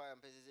kumulaba mpaka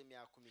mpezeza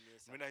emyaka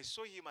 13 When I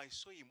saw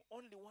him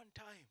only one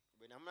time.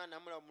 bwe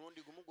namulaba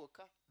mulundi gumu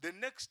gwokka The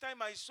next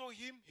time I saw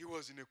him, he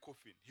was in a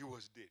coffin. He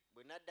was dead.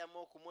 bwe naddamu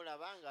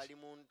okumulaba ng'ali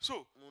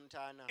So, mu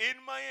ntaana in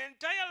my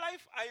entire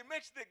life, I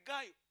met the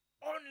guy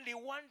only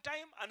one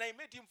time, and I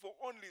met him for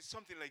only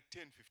something like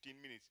 10-15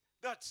 minutes.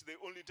 That's the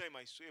only time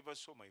I ever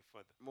saw my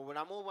father. mu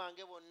bulamu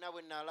bwange bwonna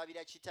bwe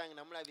nalabira kitange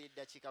namulabira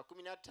eddakiika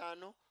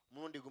 15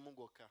 mulundi gumu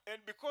gwokka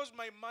And because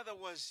my mother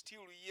was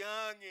still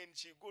young and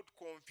she got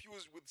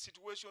confused with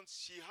situations,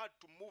 she had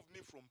to move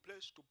me from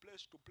place to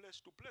place to place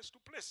to place to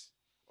place.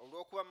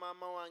 olw'okuba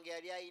maama wange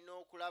yali alina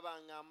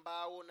okulaba nga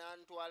mbaawo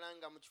n'antwala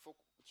nga mu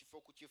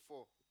kifo ku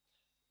kifo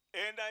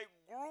And I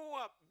grew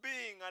up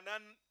being an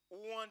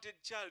unwanted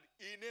child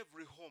in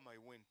every home I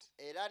went.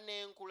 era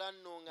n'enkula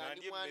nno nga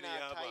ndi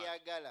mwana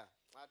atayagalwa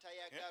Ate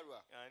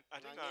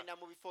nga nga ngenda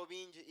mu bifo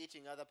bingi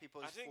eating other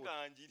people's ate food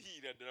nga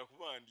njiriira ddala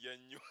kuba ndya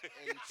nnyo.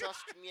 and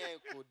trust me I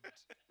could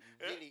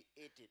really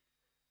eat it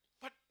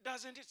But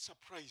doesn't it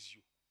surprise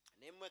you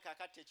nemmwe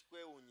kakati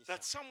tekikwewuunyisa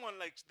that someone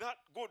like that,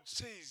 God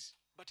says,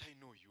 but I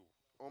know you.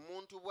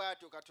 omuntu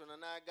bw'atyo katonda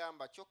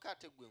n'agamba kyokka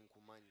ate gwe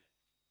nkumanyi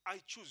I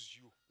choose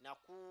you.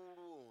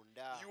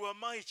 nakulonda You are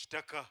my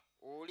kitaka.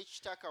 oli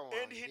kitaka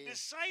And he wange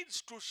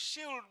decides to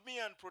shield me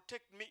and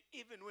protect me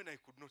even when I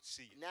could not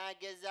see it.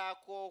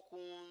 n'agezaako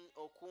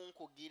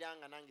okunkugira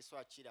nga nange so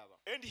akiraba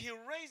And he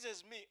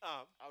raises me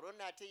up olwo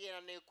n'ate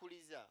yeera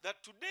neekuliza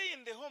that today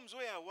in the homes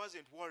where I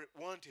wasn't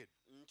wanted,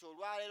 nti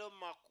olwaleero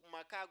mu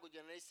maka ago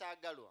gye nali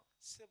saagalwa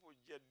sebo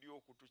jjaddi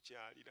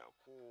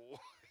okutukyalirako.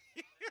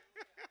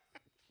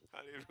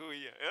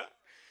 Hallelujah. Yeah?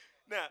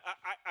 Now,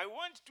 I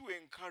want to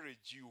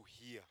encourage you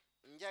here.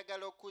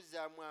 njagala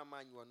okuzzaamu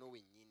amaanyi wano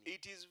wennyini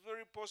It is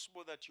very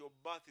possible that your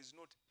birth is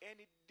not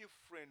any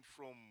different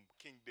from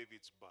King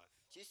David's birth.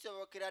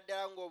 kisobokera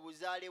ddala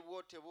ng'obuzaale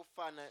bwo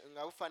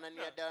nga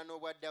bufaananira ddala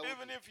n'obwa Even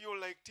dawudi if you're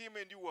like Tim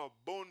and you were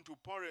born to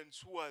parents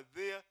who are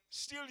there,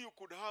 still you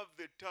could have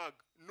the tag,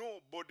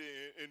 nobody,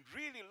 and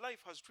really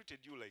life has treated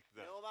you like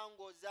that. n'oba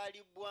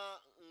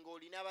ng'ozaalibwa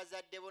ng'olina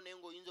abazadde bo naye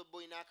ng'oyinza obba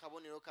olina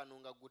akabonero kano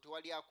nga gwe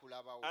tewali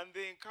akulabawo And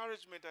the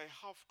encouragement I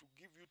have to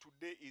give you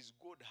today is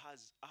God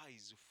has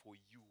eyes for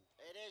you.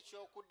 era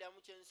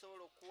ekyokuddamu kye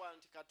nsobola okuwa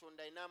nti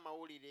katonda alina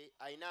amawulire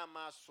alina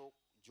amaaso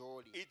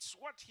gy'oli It's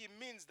what he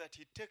means that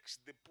he takes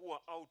the poor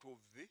out of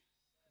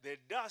the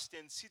dust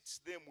and sits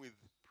them with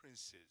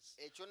princes.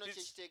 ekyo no He's-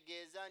 kye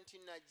kitegeeza nti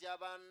najja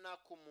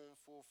bannaku mu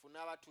nfuufu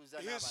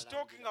n'abatuuza He's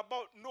talking n'abalangira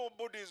about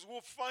nobodies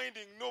who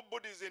finding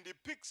nobodies, and he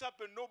picks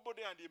up a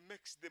nobody and he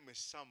makes them a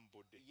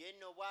somebody. ye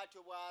nno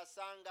bw'atyo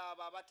bw'asanga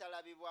abo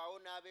abatalabibwawo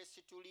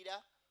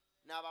n'abeesitulira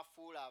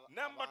n'abafuula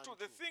Number two, abantu.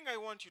 the thing I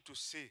want you to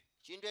see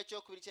kintu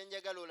ekyokubiri kye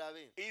njagala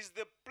olabe is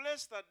the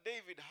place that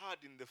David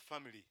had in the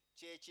family.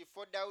 kye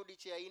kifo dawudi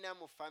kye yalina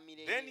mu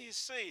famire Then ye he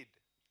said,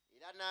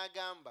 era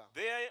n'agamba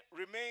there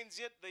remains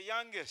yet the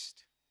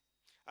youngest,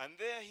 and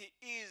there he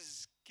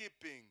is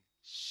keeping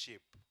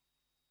sheep.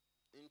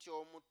 nti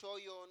omuto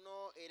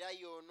y'ono era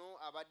y'ono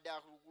abadde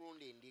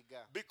akulunda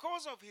endiga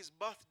Because of his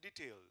birth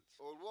details,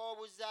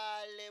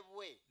 olw'obuzaale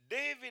bwe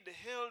David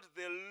held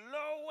the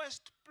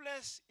lowest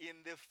place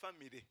in the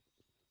family.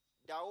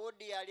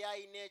 dawudi yali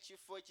alina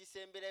ekifo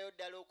ekisemberayo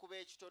ddala okuba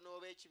ekitono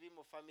oba ekibi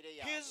mu famire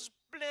yaabwe His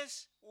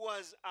place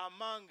was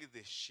among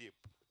the sheep.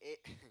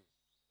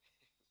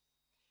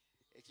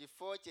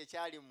 ekifo kye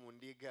kyali mu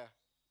ndiga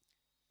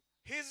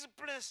His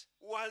place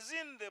was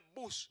in the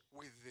bush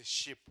with the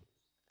sheep.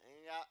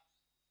 nga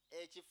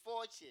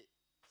ekifo kye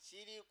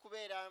kiri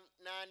kubeera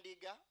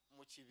nandiga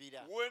mu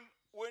kibira.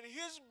 When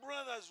his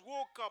brothers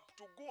woke up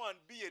to go and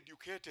be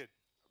educated,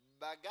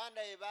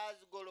 baganda be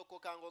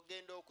baazigolokoka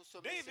ng'ogenda David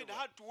okusomesebwa.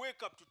 had to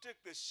wake up to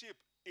take the sheep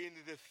in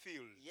the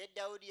field. Ye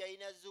Dawudi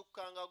yalina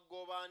zukka nga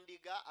goba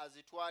ndiga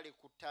azitwale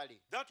ku ttale.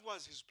 That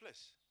was his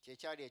place.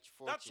 Kyekyali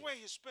ekifo That's kye. where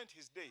he spent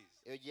his days.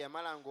 Eyo gye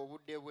yamalanga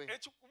obudde bwe.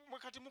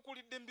 Kati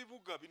mukulidde mu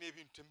bibuga bino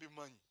ebintu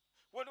tembimanyi.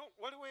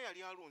 Waliwo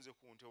yali alonze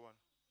ku nte wano.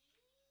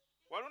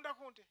 Walonda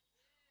ku nte?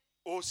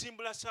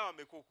 Osimbula ssaawa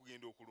meka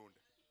okugenda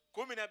okulonda?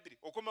 12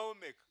 okomawo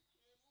meka?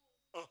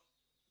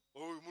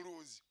 Oyo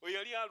mulunzi. Oyo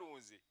yali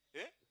alonze.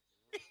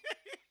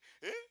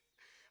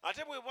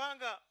 Ate bwe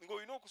bwanga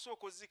ng'olina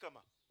okusooka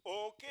ozikama.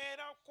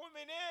 Okeera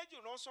 10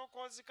 n'egyo n'osooka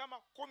ozikama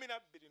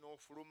 12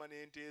 n'ofuluma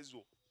n'ente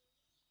ezo.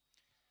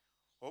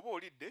 Oba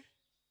olidde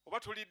oba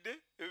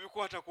tolidde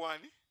ebikwata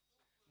kwani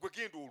gwe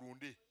genda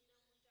olunde.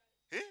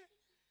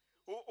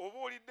 Oba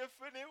olidde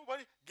ffene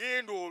oba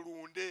genda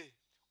olunde.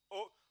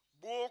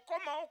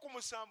 Bw'okomawo ku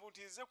musanvu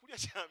nti nze kulya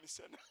kya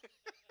misana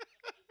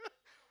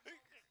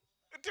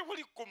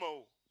tewali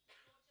kukomawo.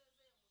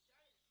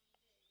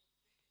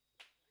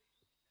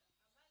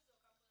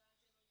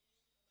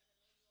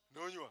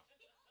 N'onywa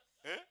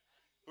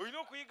olina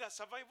okuyiga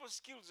survival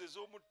skills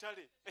ez'omu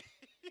ttale.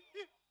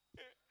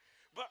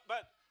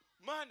 But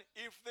man,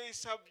 if they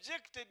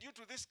subjected you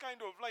to this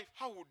kind of life,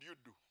 how would you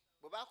do?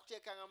 bwe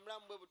baakuteekanga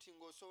mulamu bwe buti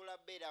ng'osobola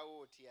beerawo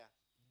otya.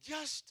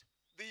 Just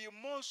the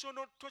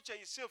emotional torture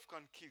itself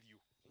can kill you.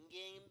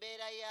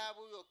 ng'embeera ya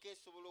buli yokka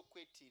esobola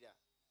okwettira.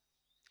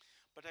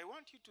 But I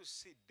want you to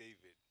see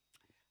David.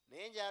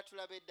 naye njala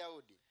tulabe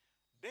Dawudi.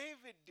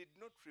 David did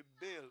not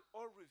rebel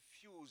or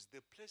refuse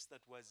the place that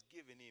was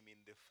given him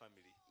in the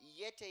family.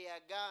 Ye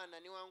teyagaana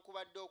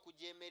newankubadde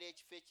okujeemera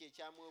ekifo ekyo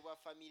ekyamuweebwa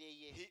famire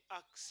ye. He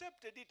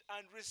accepted it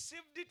and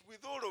received it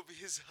with all of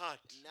his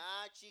heart.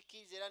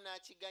 n'akikkiriza era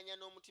n'akiganya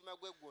n'omutima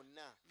gwe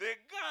gwonna. The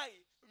guy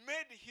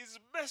made his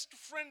best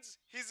friends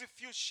his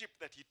few sheep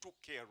that he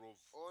took care of.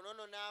 ono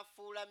nno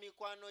n'afuula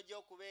mikwano gye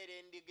okubeera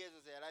endiga ezo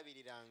ze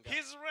yalabiriranga.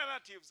 His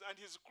relatives and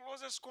his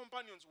closest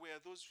companions were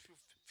those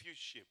few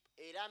sheep.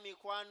 era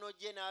mikwano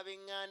gye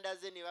n'ab'eŋŋanda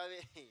ze ne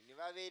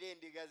babeera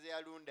endiga ze He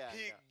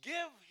yalundanga.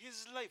 gave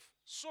his life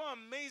so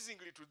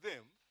amazingly to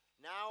them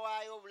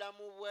n'awaayo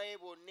obulamu bwe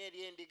bwonna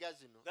eri endiga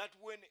zino. that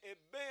when a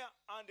bear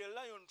and a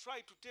lion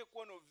tried to take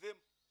one of them,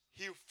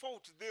 he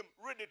fought them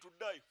ready to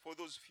die for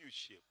those few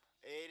sheep.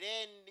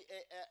 era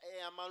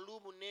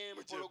amalubu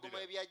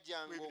n'empologoma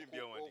ebyajjanga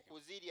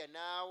okuzirya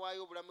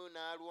n'awaayo obulamu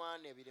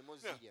n'alwana ebiremu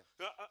zirya.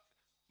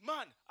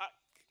 Man,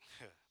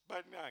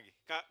 bannange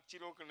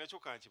kino nakyo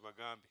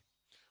kankibagambe.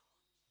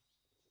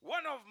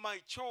 One of my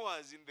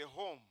chores in the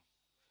home,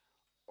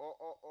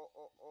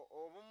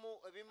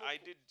 I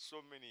did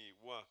so many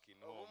work in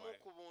home, obumu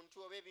ku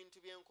buntu oba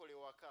ebintu byenkola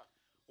ewaka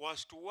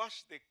was to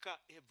wash the car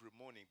every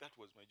morning. That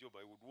was my job.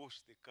 I would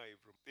wash the car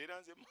every morning.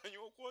 Era nze mmanyi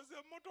okwoza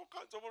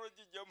emmotoka nsobola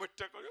ogijjamu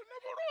ettaka lyonna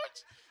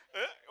bulungi.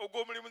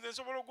 Ogwo omulimu nze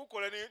nsobola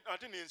ogukola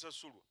ate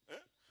n'ensasulwa.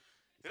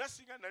 Era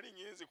singa nali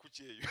nyenze ku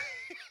kyeyo.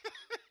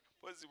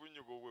 Pwazi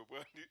bunnyogo bwe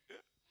bwandi.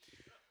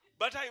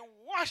 But I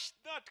washed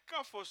that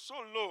car for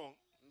so long.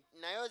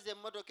 nayoza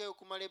emmotoka eyo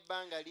okumala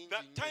ebbanga lingi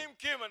That nnyo. time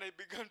came and I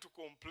began to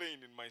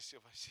complain in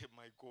myself. I said,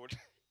 my God.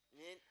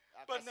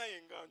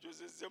 Banaye nga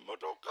njozezza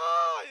emmotoka.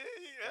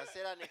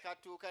 kaseera ne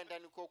katuuka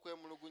ntandika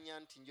okwemulugunya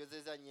nti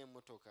njozeza nnyo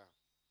emmotoka.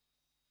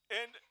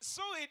 And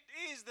so it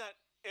is that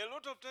a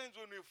lot of times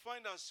when we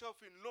find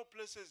ourselves in low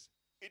places,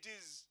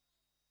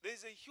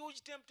 there's a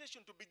huge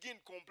temptation to begin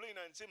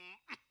complaining and say,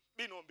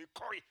 bino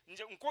mbikoyi,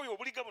 nkoyi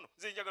obuliga buno,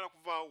 nze njagala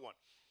kuvaawo wano.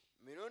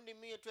 mirundi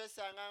mingi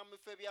twesanga mu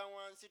bifo ebya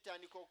wansi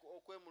tutandika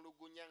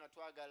okwemulugunya nga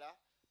twagala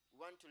we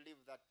want to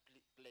leave that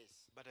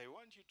place. But I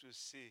want you to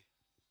see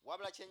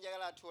wabula kye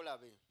njagala ate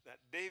olabe that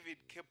David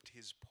kept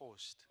his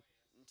post.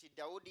 nti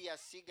Dawudi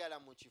yasigala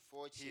mu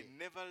kifo He kye.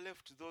 never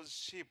left those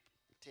sheep.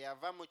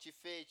 teyava mu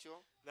kifo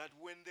ekyo. That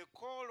when the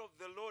call of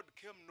the Lord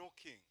came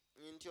knocking,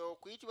 nti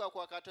okuyitibwa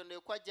kwa Katonda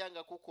bwe kwajja nga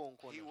he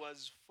kukonkona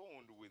was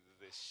found with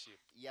the sheep.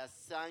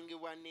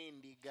 yasangibwa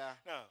n'endiga.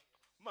 Now,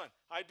 man,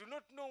 I do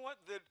not know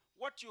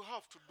what you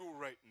have to do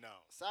right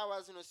now.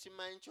 saawa zino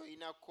simanyi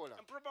ky'olina kukola.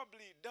 And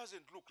probably it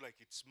doesn't look like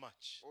it's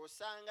much.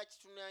 osanga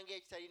kitunanga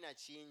ekitali na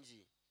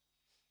kingi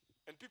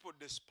And people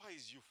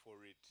despise you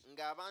for it.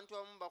 ng'abantu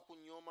abamu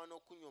bakunyooma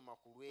n'okunyooma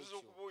ku Oyinza lwekyo.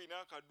 okuba olina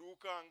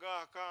akaduuka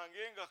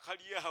ng'akange nga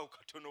kali awo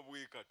katono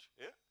bwe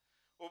katyo.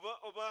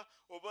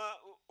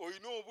 Oba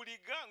olina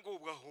obuliga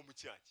ng'obwaho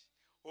omukyaki.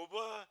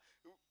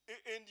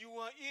 And you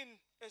are in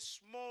a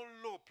small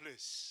low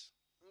place.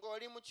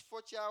 ng'oli mu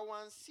kifo kya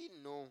wansi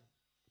nno.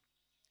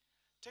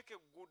 Take a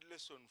good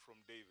lesson from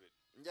David.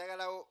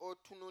 njagala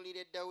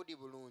otunulire Dawudi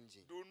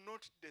bulungi. Do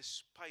not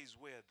despise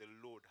where the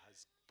Lord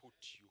has put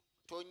you.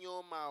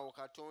 tonyooma awo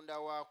Katonda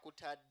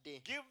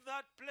w'akutadde. Give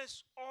that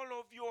place all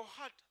of your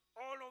heart,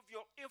 all of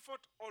your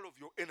effort, all of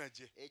your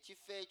energy.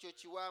 ekifo ekyo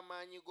kiwa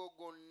amaanyi go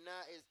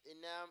gonna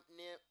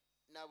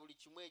na buli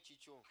kimu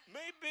ekikyo.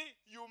 Maybe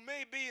you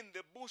may be in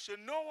the bush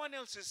and no one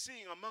else is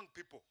seeing among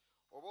people.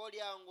 oba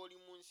oliawo ng'oli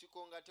mu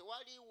nsiko nga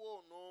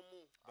tewaliwo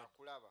n'omu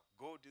akulaba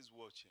God is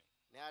watching.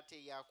 naye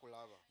ate ye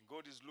akulaba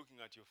God is looking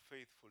at your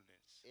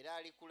faithfulness. era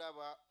ali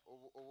kulaba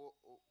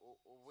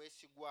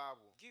obwesigwa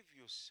bwo. Give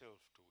yourself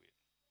to it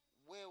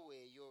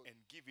weeweeyo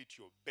and give it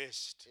your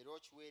best. era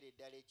okiweera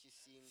eddala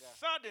ekisinga.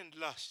 Third and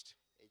last,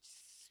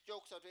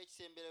 ekyokusatu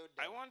ekisemberayo I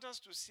ddala want us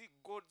to see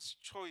God's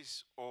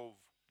choice of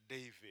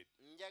David.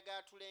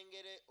 njagala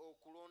tulengere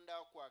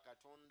okulonda kwa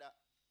Katonda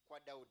kwa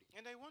Dawudi.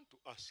 And I want to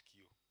ask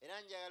you,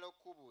 Era njagala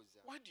okukubuuza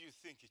why do you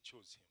think he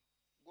chose him?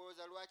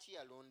 gwolowooza lwaki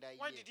yalonda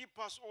Why did ye? he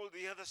pass all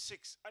the other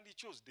 6 and he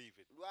chose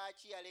David?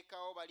 Lwaki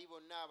yalekawo bali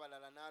bonna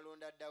abalala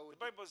n'alonda The Dawudi?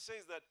 Bible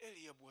says that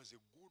Eliab was a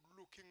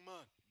good-looking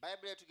man,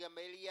 Bayibuli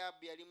etugamba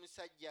Eriyaabu yali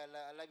musajja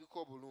alabika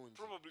obulungi.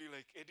 probably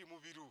like Eddie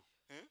Mubiru.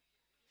 Eh?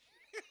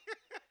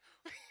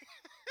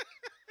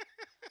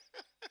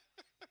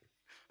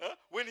 Huh?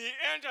 When he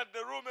entered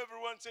the room,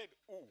 everyone said,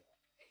 "Ooh,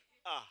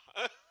 ah."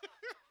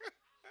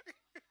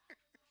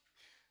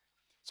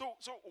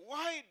 So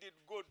why did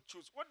God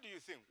choose? What do you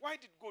think? Why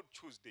did God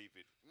choose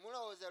David?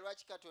 Mulowooza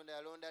lwaki Katonda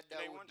yalonda And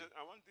I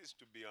Dawudi? want this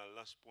to be our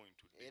last point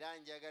today. Era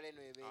njagala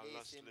eno Our ebeere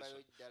last esembayo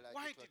lesson. ddala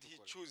Why gye tuba did he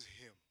tukola. choose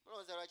him?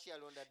 Mulowooza lwaki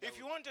yalonda If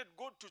you Dawudi? wanted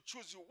God to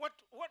choose you, what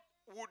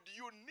would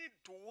you need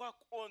to work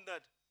on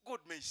that God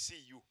may see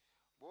you?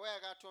 Bw'oya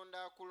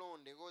Katonda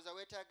akulonde ng'owooza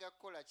weetaaga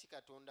kukola ki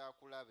Katonda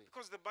akulabe?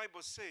 Because the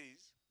Bible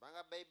says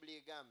Kubanga Bayibuli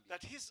egambye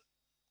that his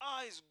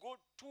eyes go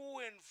to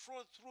and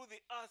fro through the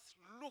earth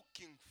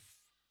looking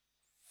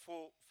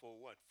for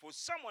what? For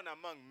someone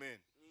among men.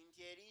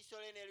 nti eriiso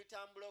lye ne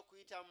litambula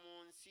okuyita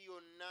mu nsi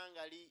yonna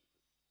nga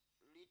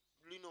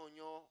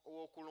linoonya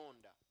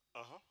ow'okulonda.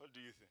 What do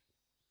you think?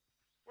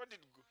 What did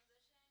go?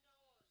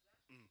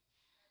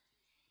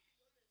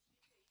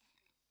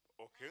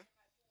 Okay.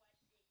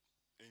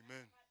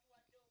 Amen.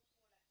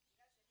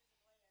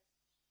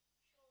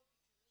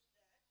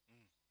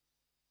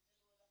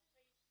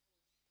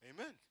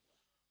 Amen.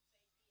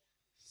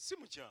 Si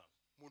mukyamu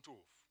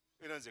mutuufu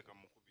era nze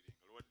kamukubire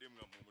engalo wadde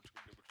nga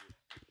mumutudde butwe.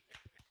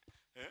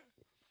 Eh?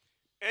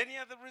 Any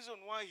other reason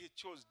why he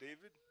chose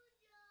David?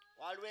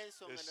 Waliwo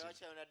ensonga Listen. ne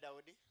lwaki yalonda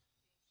Dawudi?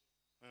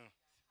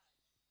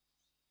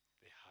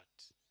 The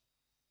heart.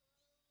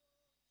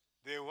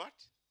 The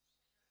what?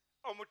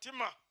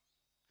 Omutima.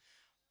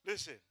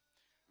 Listen,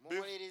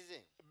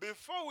 Mumuwulirize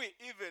before we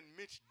even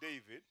meet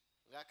David,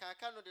 nga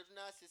kaakano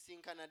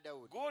tetunaasisinkana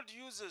Dawudi. God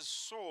uses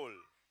Saul,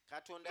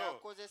 Katonda no,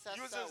 yakozesa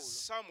uses Sawulo,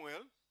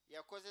 Samuel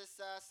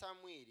yakozesa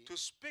Samwiri to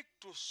speak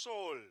to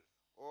Saul,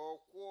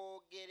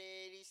 okwogera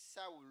eri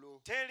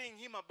Sawulo telling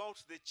him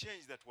about the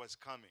change that was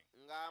coming.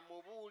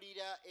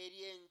 ng'amubuulira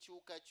eri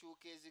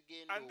enkyukakyuka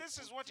ezigenda And this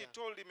is what he okujja.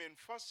 told him in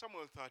 1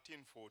 Samuel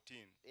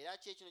 13:14. Era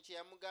kye kino kye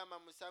yamugamba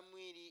mu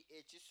Samwiri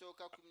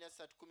ekisooka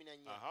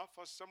 13:14.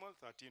 1 Samuel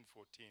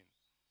 13:14.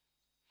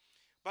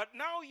 But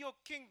now your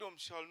kingdom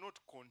shall not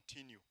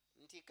continue.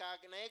 Nti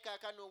naye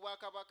kaakano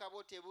obwakabaka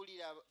bwo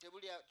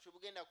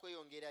tebugenda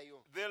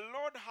kweyongerayo. The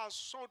Lord has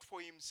sought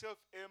for himself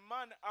a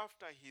man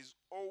after his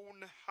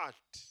own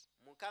heart.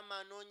 Mukama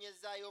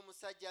anoonyezaayo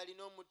omusajja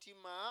alina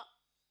omutima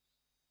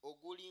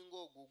ogulinga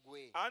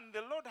ogugwe. And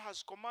the Lord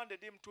has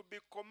commanded him to be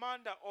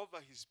commander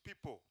over his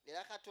people.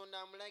 Era Katonda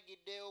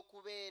amulagidde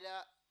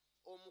okubeera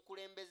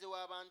omukulembeze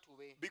w'abantu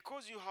be.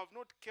 Because you have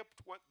not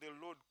kept what the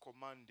Lord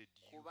commanded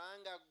you.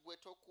 Kubanga gwe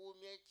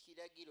tokuumye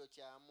ekiragiro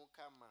kya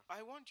Mukama.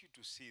 I want you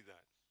to see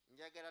that.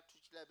 Njagala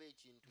tukirabe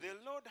ekintu. The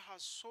Lord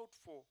has sought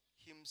for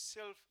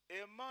himself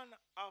a man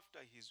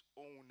after his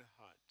own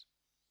heart.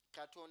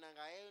 Katonda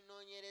nga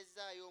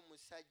yeenoonyerezaayo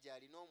omusajja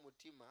alina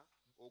omutima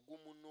The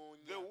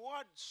ogumunoonya.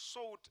 word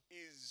sought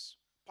is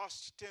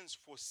past tense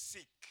for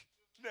seek.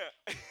 No.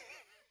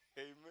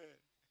 Amen.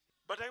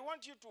 But I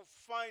want you to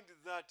find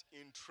that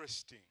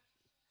interesting.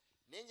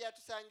 Naye njala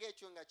tusanga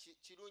ekyo nga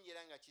kirungi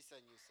era nga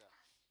kisanyusa.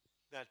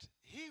 That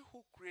he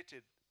who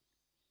created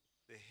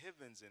the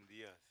heavens and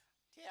the earth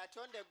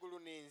Teyatonda eggulu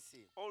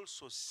n'ensi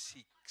also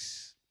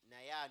seeks.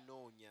 naye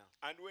anoonya.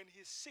 And when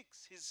he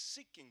seeks, he's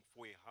seeking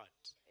for a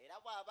heart. Era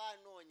bw'aba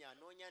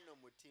anoonya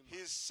n'omutima.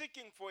 He's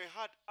seeking for a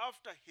heart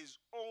after his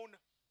own,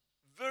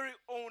 very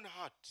own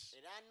heart.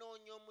 Era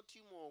anoonya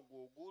omutima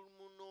ogwo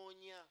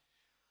ogumunoonya.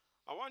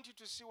 I want you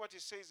to see what he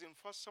says in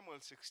 1 Samuel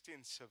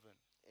 16:7.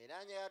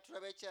 Era njagala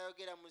tulabe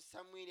ekyayogera mu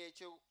Samwiri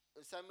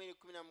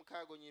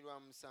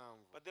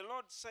 16:7. But the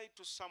Lord said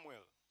to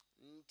Samuel,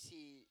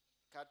 Nti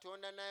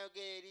Katonda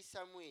n'ayogera eri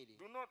Samwiri.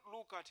 do not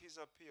look at his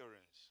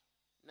appearance.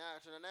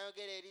 Katonda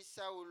n'ayogera eri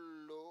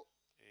Sawulo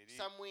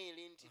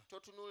Samwiri nti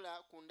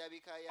totunula ku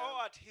ndabika Or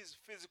ya at his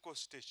physical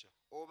stature.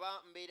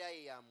 oba mbeera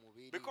ye ya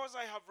mubiri. Because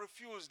I have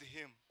refused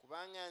him.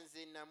 Kubanga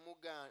nze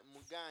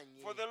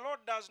namuganye. For the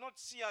Lord does not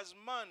see as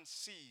man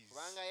sees.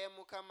 Kubanga ye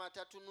Mukama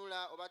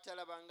tatunula oba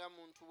talaba nga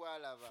muntu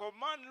bw'alaba. For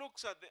man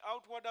looks at the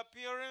outward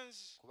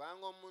appearance,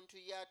 Kubanga omuntu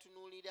ye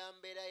atunuulira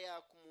mbeera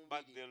ya ku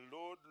but mubiri. the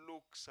Lord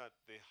looks at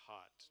the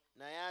heart.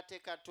 Naye ate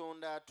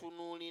Katonda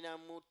atunuulira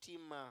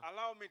mutima.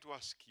 Allow me to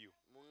ask you,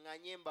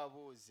 Muŋŋanye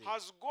mbabuuze.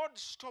 has God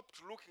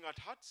stopped looking at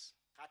hearts?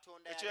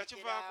 Katonda Ekyo yalekeraawo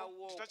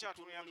yakivaako,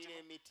 kitakyatunuulira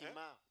okutunuulira mitima.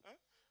 emitima.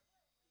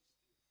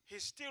 he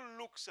still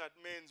looks at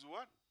men's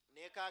what?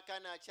 ne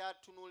kaakano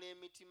akyatunula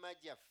emitima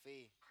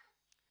gyaffe.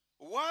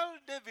 While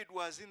David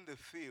was in the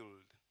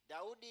field,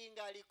 Dawudi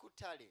ng'ali ku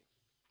ttale,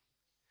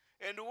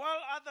 and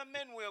while other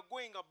men were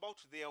going about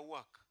their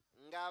work,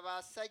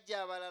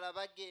 ng'abasajja abalala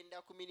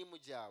bagenda ku mirimu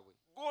gyabwe,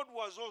 God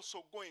was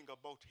also going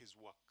about his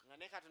work. nga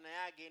ne Katonda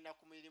naye agenda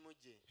ku mirimu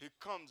gye. He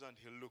comes and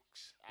he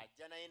looks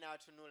Ajja naye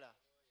n'atunula,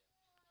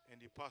 and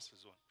he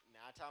passes on.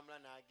 n'atambula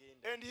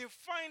n'agenda. And he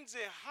finds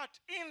a heart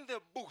in the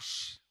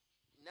bush,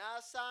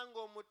 N'asanga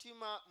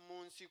omutima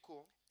mu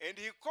nsiko, and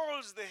he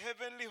calls the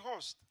heavenly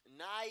host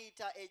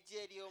n'ayita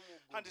eggye ery'omu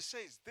and ggulu,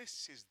 says,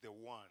 "This is the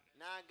one.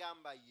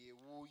 n'agamba ye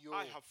wuuyo,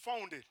 I have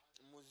found it.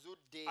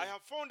 muzudde. I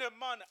have found a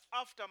man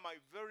after my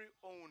very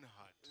own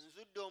heart."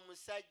 Nzudde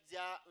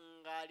omusajja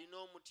ng'alina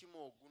omutima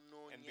And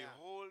ogunoonya.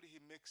 behold, he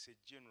makes a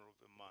general of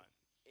a man.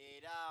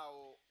 Era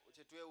awo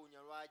tetwewuunya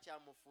lwaki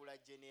amufuula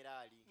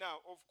jeneraali.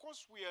 Now, of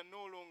course, we are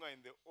no longer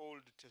in the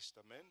Old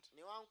Testament.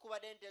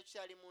 Newankubadde nti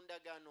tukyali mu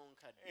ndagaano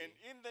nkadde. And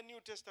in the New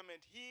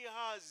Testament, he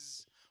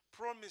has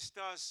promised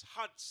us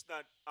hearts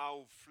that are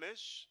of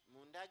flesh.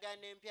 Mu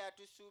ndagaano empya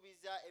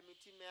atusuubiza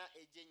emitima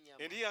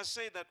egy'ennyama. And he has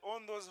said that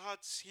on those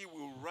hearts he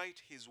will write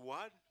his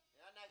word.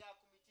 Era n'agamba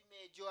ku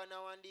mitima egyo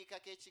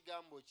anawandiikako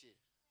ekigambo kye.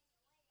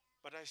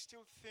 But I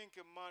still think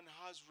a man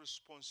has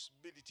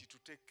responsibility to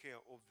take care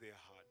of their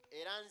heart.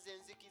 Era nze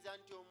nzikiriza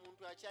nti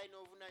omuntu akyalina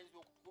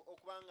obuvunaanyizibwa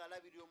okuba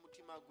ng'alabirira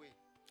omutima gwe.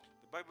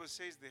 The Bible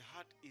says the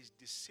heart is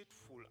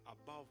deceitful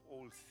above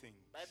all things.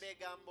 Bayibuli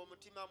egamba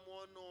omutima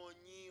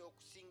mwonoonyi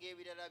okusinga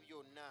ebirala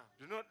byonna.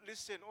 Do not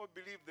listen or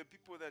believe the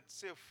people that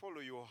say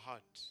follow your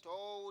heart.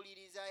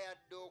 Towuliriza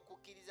yadde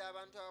okukkiriza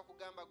abantu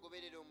abakugamba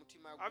goberera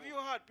omutima Have you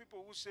gwo. heard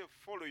people who say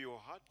follow your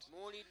heart?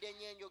 Muwulidde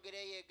nnyo enjogera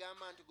eyo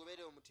egamba nti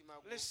goberera omutima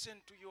gwo.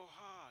 Listen to your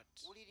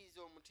heart.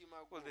 Wuliriza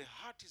omutima gwo. Well, the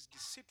heart is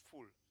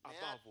deceitful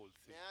above all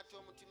things. Naye ate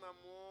omutima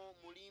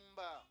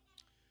mulimba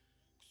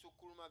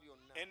kusukkuluma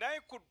byonna. And I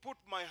could put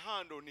my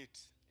hand on it.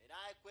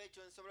 Era ku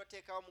ekyo nsobola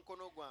oteekawo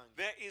omukono gwange.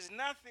 There is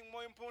nothing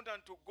more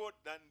important to God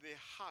than the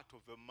heart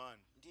of a man.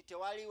 Nti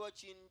tewaliwo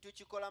kintu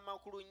kikola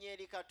makulu nnyo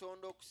eri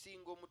Katonda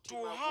okusinga To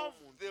omutima have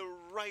gw'omuntu. the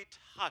right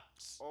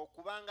heart.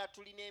 Okuba nga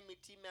tulina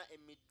emitima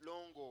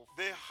emilongoofu.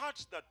 The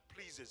heart that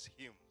pleases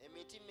him.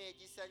 Emitima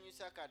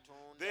egisanyusa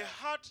Katonda. The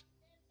heart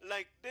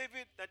like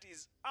David that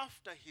is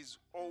after his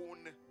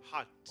own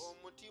heart.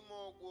 Omutima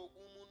ogwo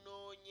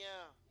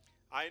ogumunoonya.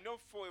 I know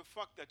for a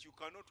fact that you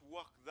cannot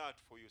work that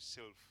for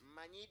yourself.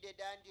 Mmanyidde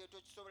ddala nti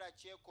tokisobola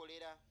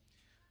kyekolera.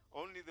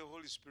 Only the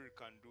Holy Spirit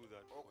can do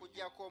that for you.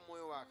 Okuggyako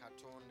omwoyo wa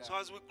Katonda. So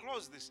as we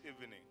close this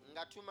evening,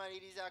 Nga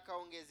tumaliriza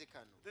akawungeezi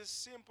kano. this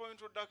simple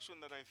introduction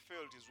that I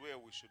felt is where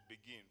we should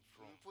begin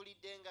from.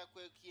 Mpulidde nga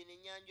kwe kuyina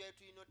ennyanja ye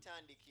tulina I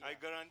otandikira.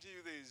 guarantee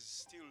you there is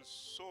still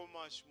so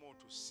much more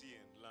to see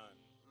and learn.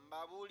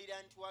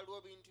 Mbabuulira nti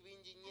waliwo bintu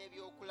bingi nnyo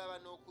ebyokulaba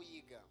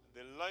n'okuyiga.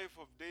 The life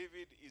of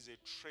David is a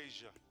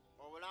treasure.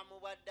 Obulamu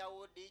bwa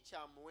Dawudi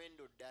kya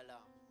muwendo ddala.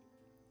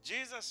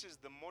 Jesus is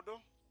the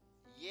model,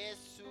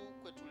 Yesu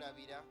kwe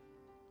tulabira.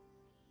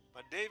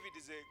 but David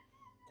is a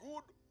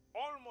good,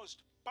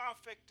 almost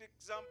perfect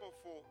example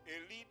for a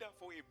leader,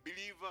 for a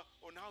believer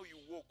on how you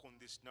walk on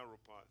this narrow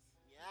path.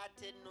 Naye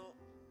ate nno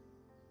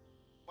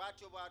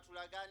bw'atyo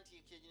bw'atulaga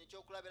nti kino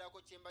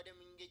ekyokulabirako kye mbadde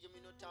mu ngeri gye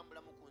mulina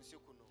otambulamu ku nsi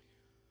kuno.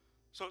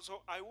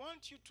 So I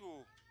want you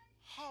to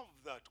have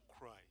that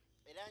cry.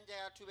 Era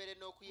njagala tubeere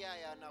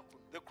n'okuyaayaana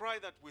kuno. The cry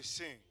that we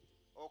sing,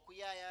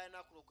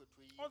 Okuyaayaana kuno kwe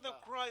or the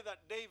tuyiga. cry that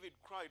David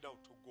cried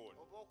out to God.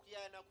 Oba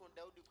okuyaayaana kuno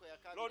Dawudi kwe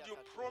yakabira Lord, you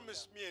Katonda.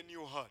 promised me a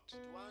new heart.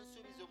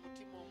 Wansuubiza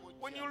omutima omuggya.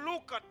 When you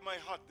look at my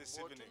heart this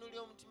evening,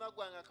 Bw'otunuulira omutima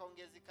gwange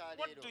akawungeezi ka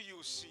what leero, do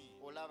you see?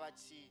 olaba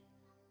ki?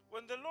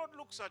 When the Lord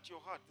looks at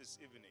your heart this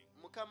evening,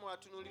 Mukama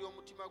watunuulira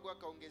omutima gwa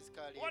akawungeezi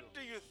ka leero. what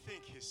do you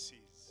think He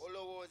sees?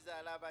 Olowooza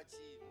alaba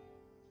ki?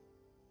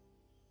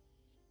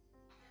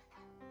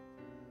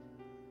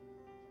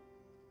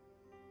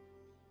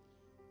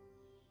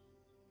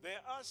 There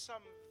are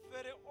some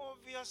very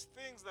obvious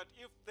things that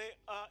if they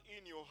are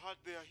in your heart,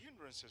 they are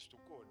hindrances to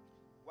God.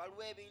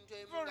 Waliwo ebintu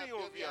ebimu Very nga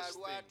byo obvious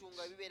bya lwatu things.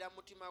 nga bibeera mu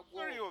mutima gwo.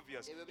 Very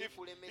obvious. Ebyo If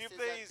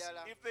bikulemeseza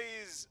ddala.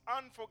 there is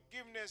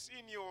unforgiveness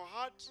in your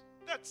heart,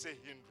 that's a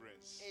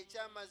hindrance.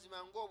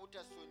 Ekyamazima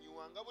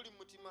ng'obutasonyiwa nga buli mu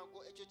mutima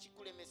gwo, ekyo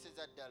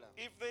kikulemeseza ddala.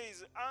 If there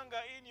is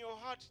anger in your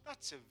heart,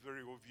 that's a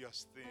very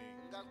obvious thing.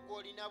 Nga ggwe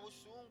olina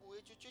busungu,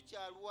 ekyo kyo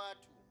kya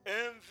lwatu.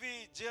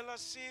 Envy,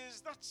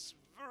 jealousies, that's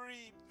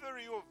very,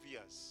 very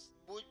obvious.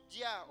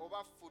 Bujja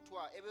oba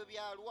ffutwa, ebyo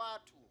bya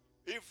lwatu.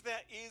 If there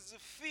is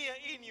fear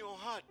in your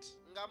heart,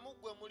 Nga mu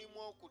ggwe mulimu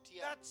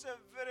okutya, that's a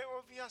very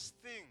obvious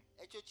thing.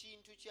 ekyo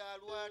kintu kya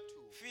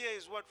lwatu. Fear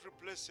is what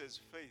replaces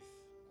faith.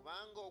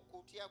 Kubanga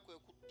okutya kwe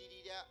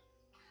kuddirira,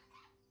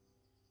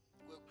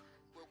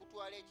 kwe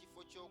kutwala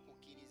ekifo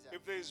ky'okukkiriza.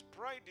 If there is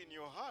pride in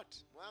your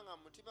heart, Kubanga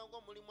mu mutima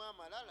gwo mulimu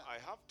amalala. I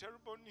have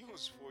terrible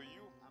news for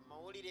you.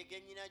 Amawulire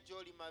gennyina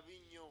gy'oli mabi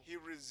nnyo. He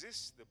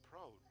resists the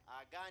proud.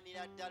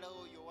 Agaanira ddala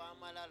oyo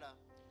w'amalala.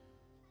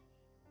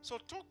 So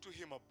talk to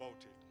him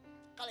about it.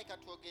 Kale ka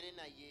twogere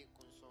naye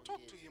ku nsonga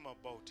Talk to ezo. him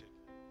about it.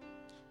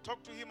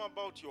 Talk to him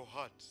about your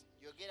heart.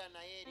 yogera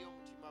naye eri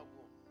omutima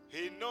gwo.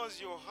 He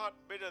knows your heart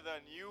better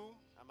than you.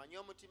 Amanyi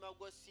omutima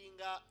gwo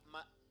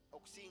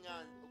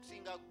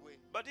okusinga gwe.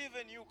 But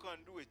even you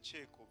can do a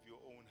check of your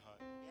own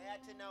heart. Naye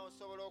ate naawe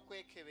osobola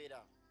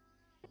okwekebera.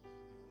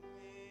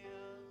 Me